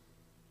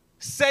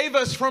 Save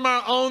us from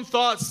our own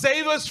thoughts.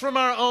 Save us from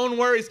our own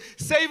worries.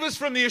 Save us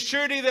from the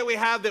assurity that we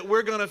have that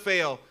we're going to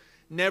fail.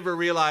 Never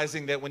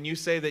realizing that when you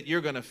say that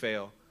you're going to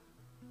fail,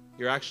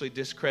 you're actually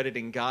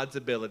discrediting God's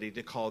ability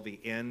to call the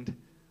end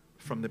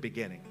from the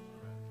beginning.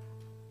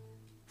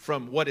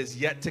 From what is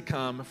yet to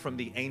come from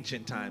the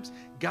ancient times.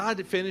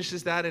 God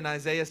finishes that in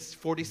Isaiah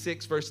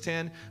 46 verse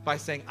 10 by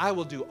saying, I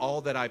will do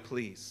all that I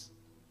please.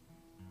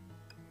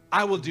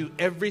 I will do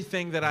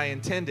everything that I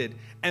intended.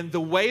 And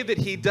the way that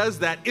he does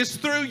that is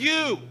through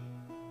you.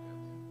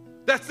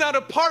 That's not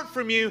apart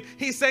from you.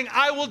 He's saying,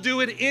 I will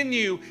do it in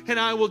you and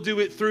I will do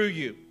it through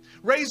you.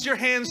 Raise your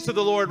hands to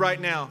the Lord right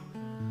now.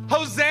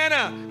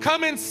 Hosanna,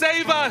 come and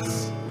save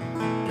us.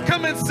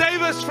 Come and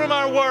save us from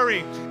our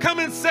worry. Come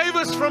and save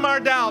us from our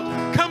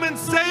doubt. Come and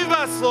save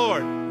us,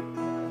 Lord.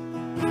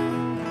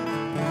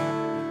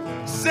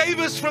 Save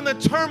us from the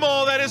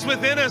turmoil that is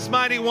within us,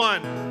 Mighty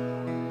One.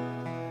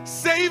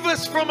 Save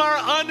us from our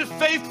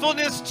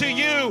unfaithfulness to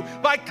you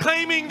by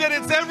claiming that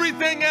it's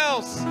everything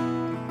else.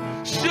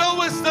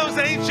 Show us those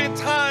ancient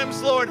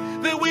times, Lord,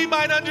 that we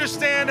might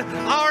understand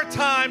our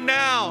time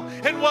now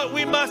and what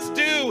we must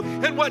do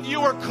and what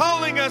you are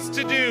calling us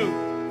to do.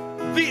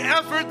 The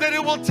effort that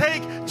it will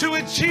take to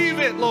achieve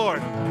it,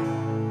 Lord.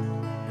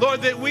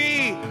 Lord, that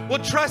we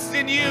will trust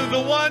in you,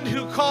 the one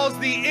who calls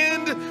the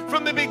end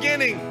from the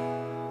beginning,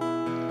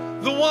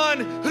 the one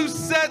who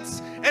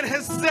sets and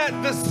has set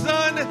the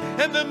sun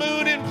and the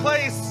moon in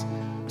place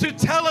to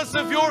tell us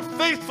of your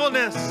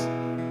faithfulness.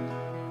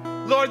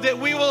 Lord, that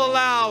we will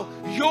allow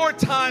your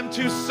time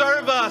to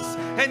serve us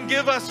and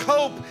give us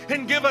hope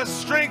and give us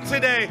strength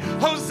today.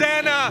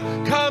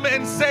 Hosanna, come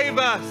and save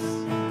us.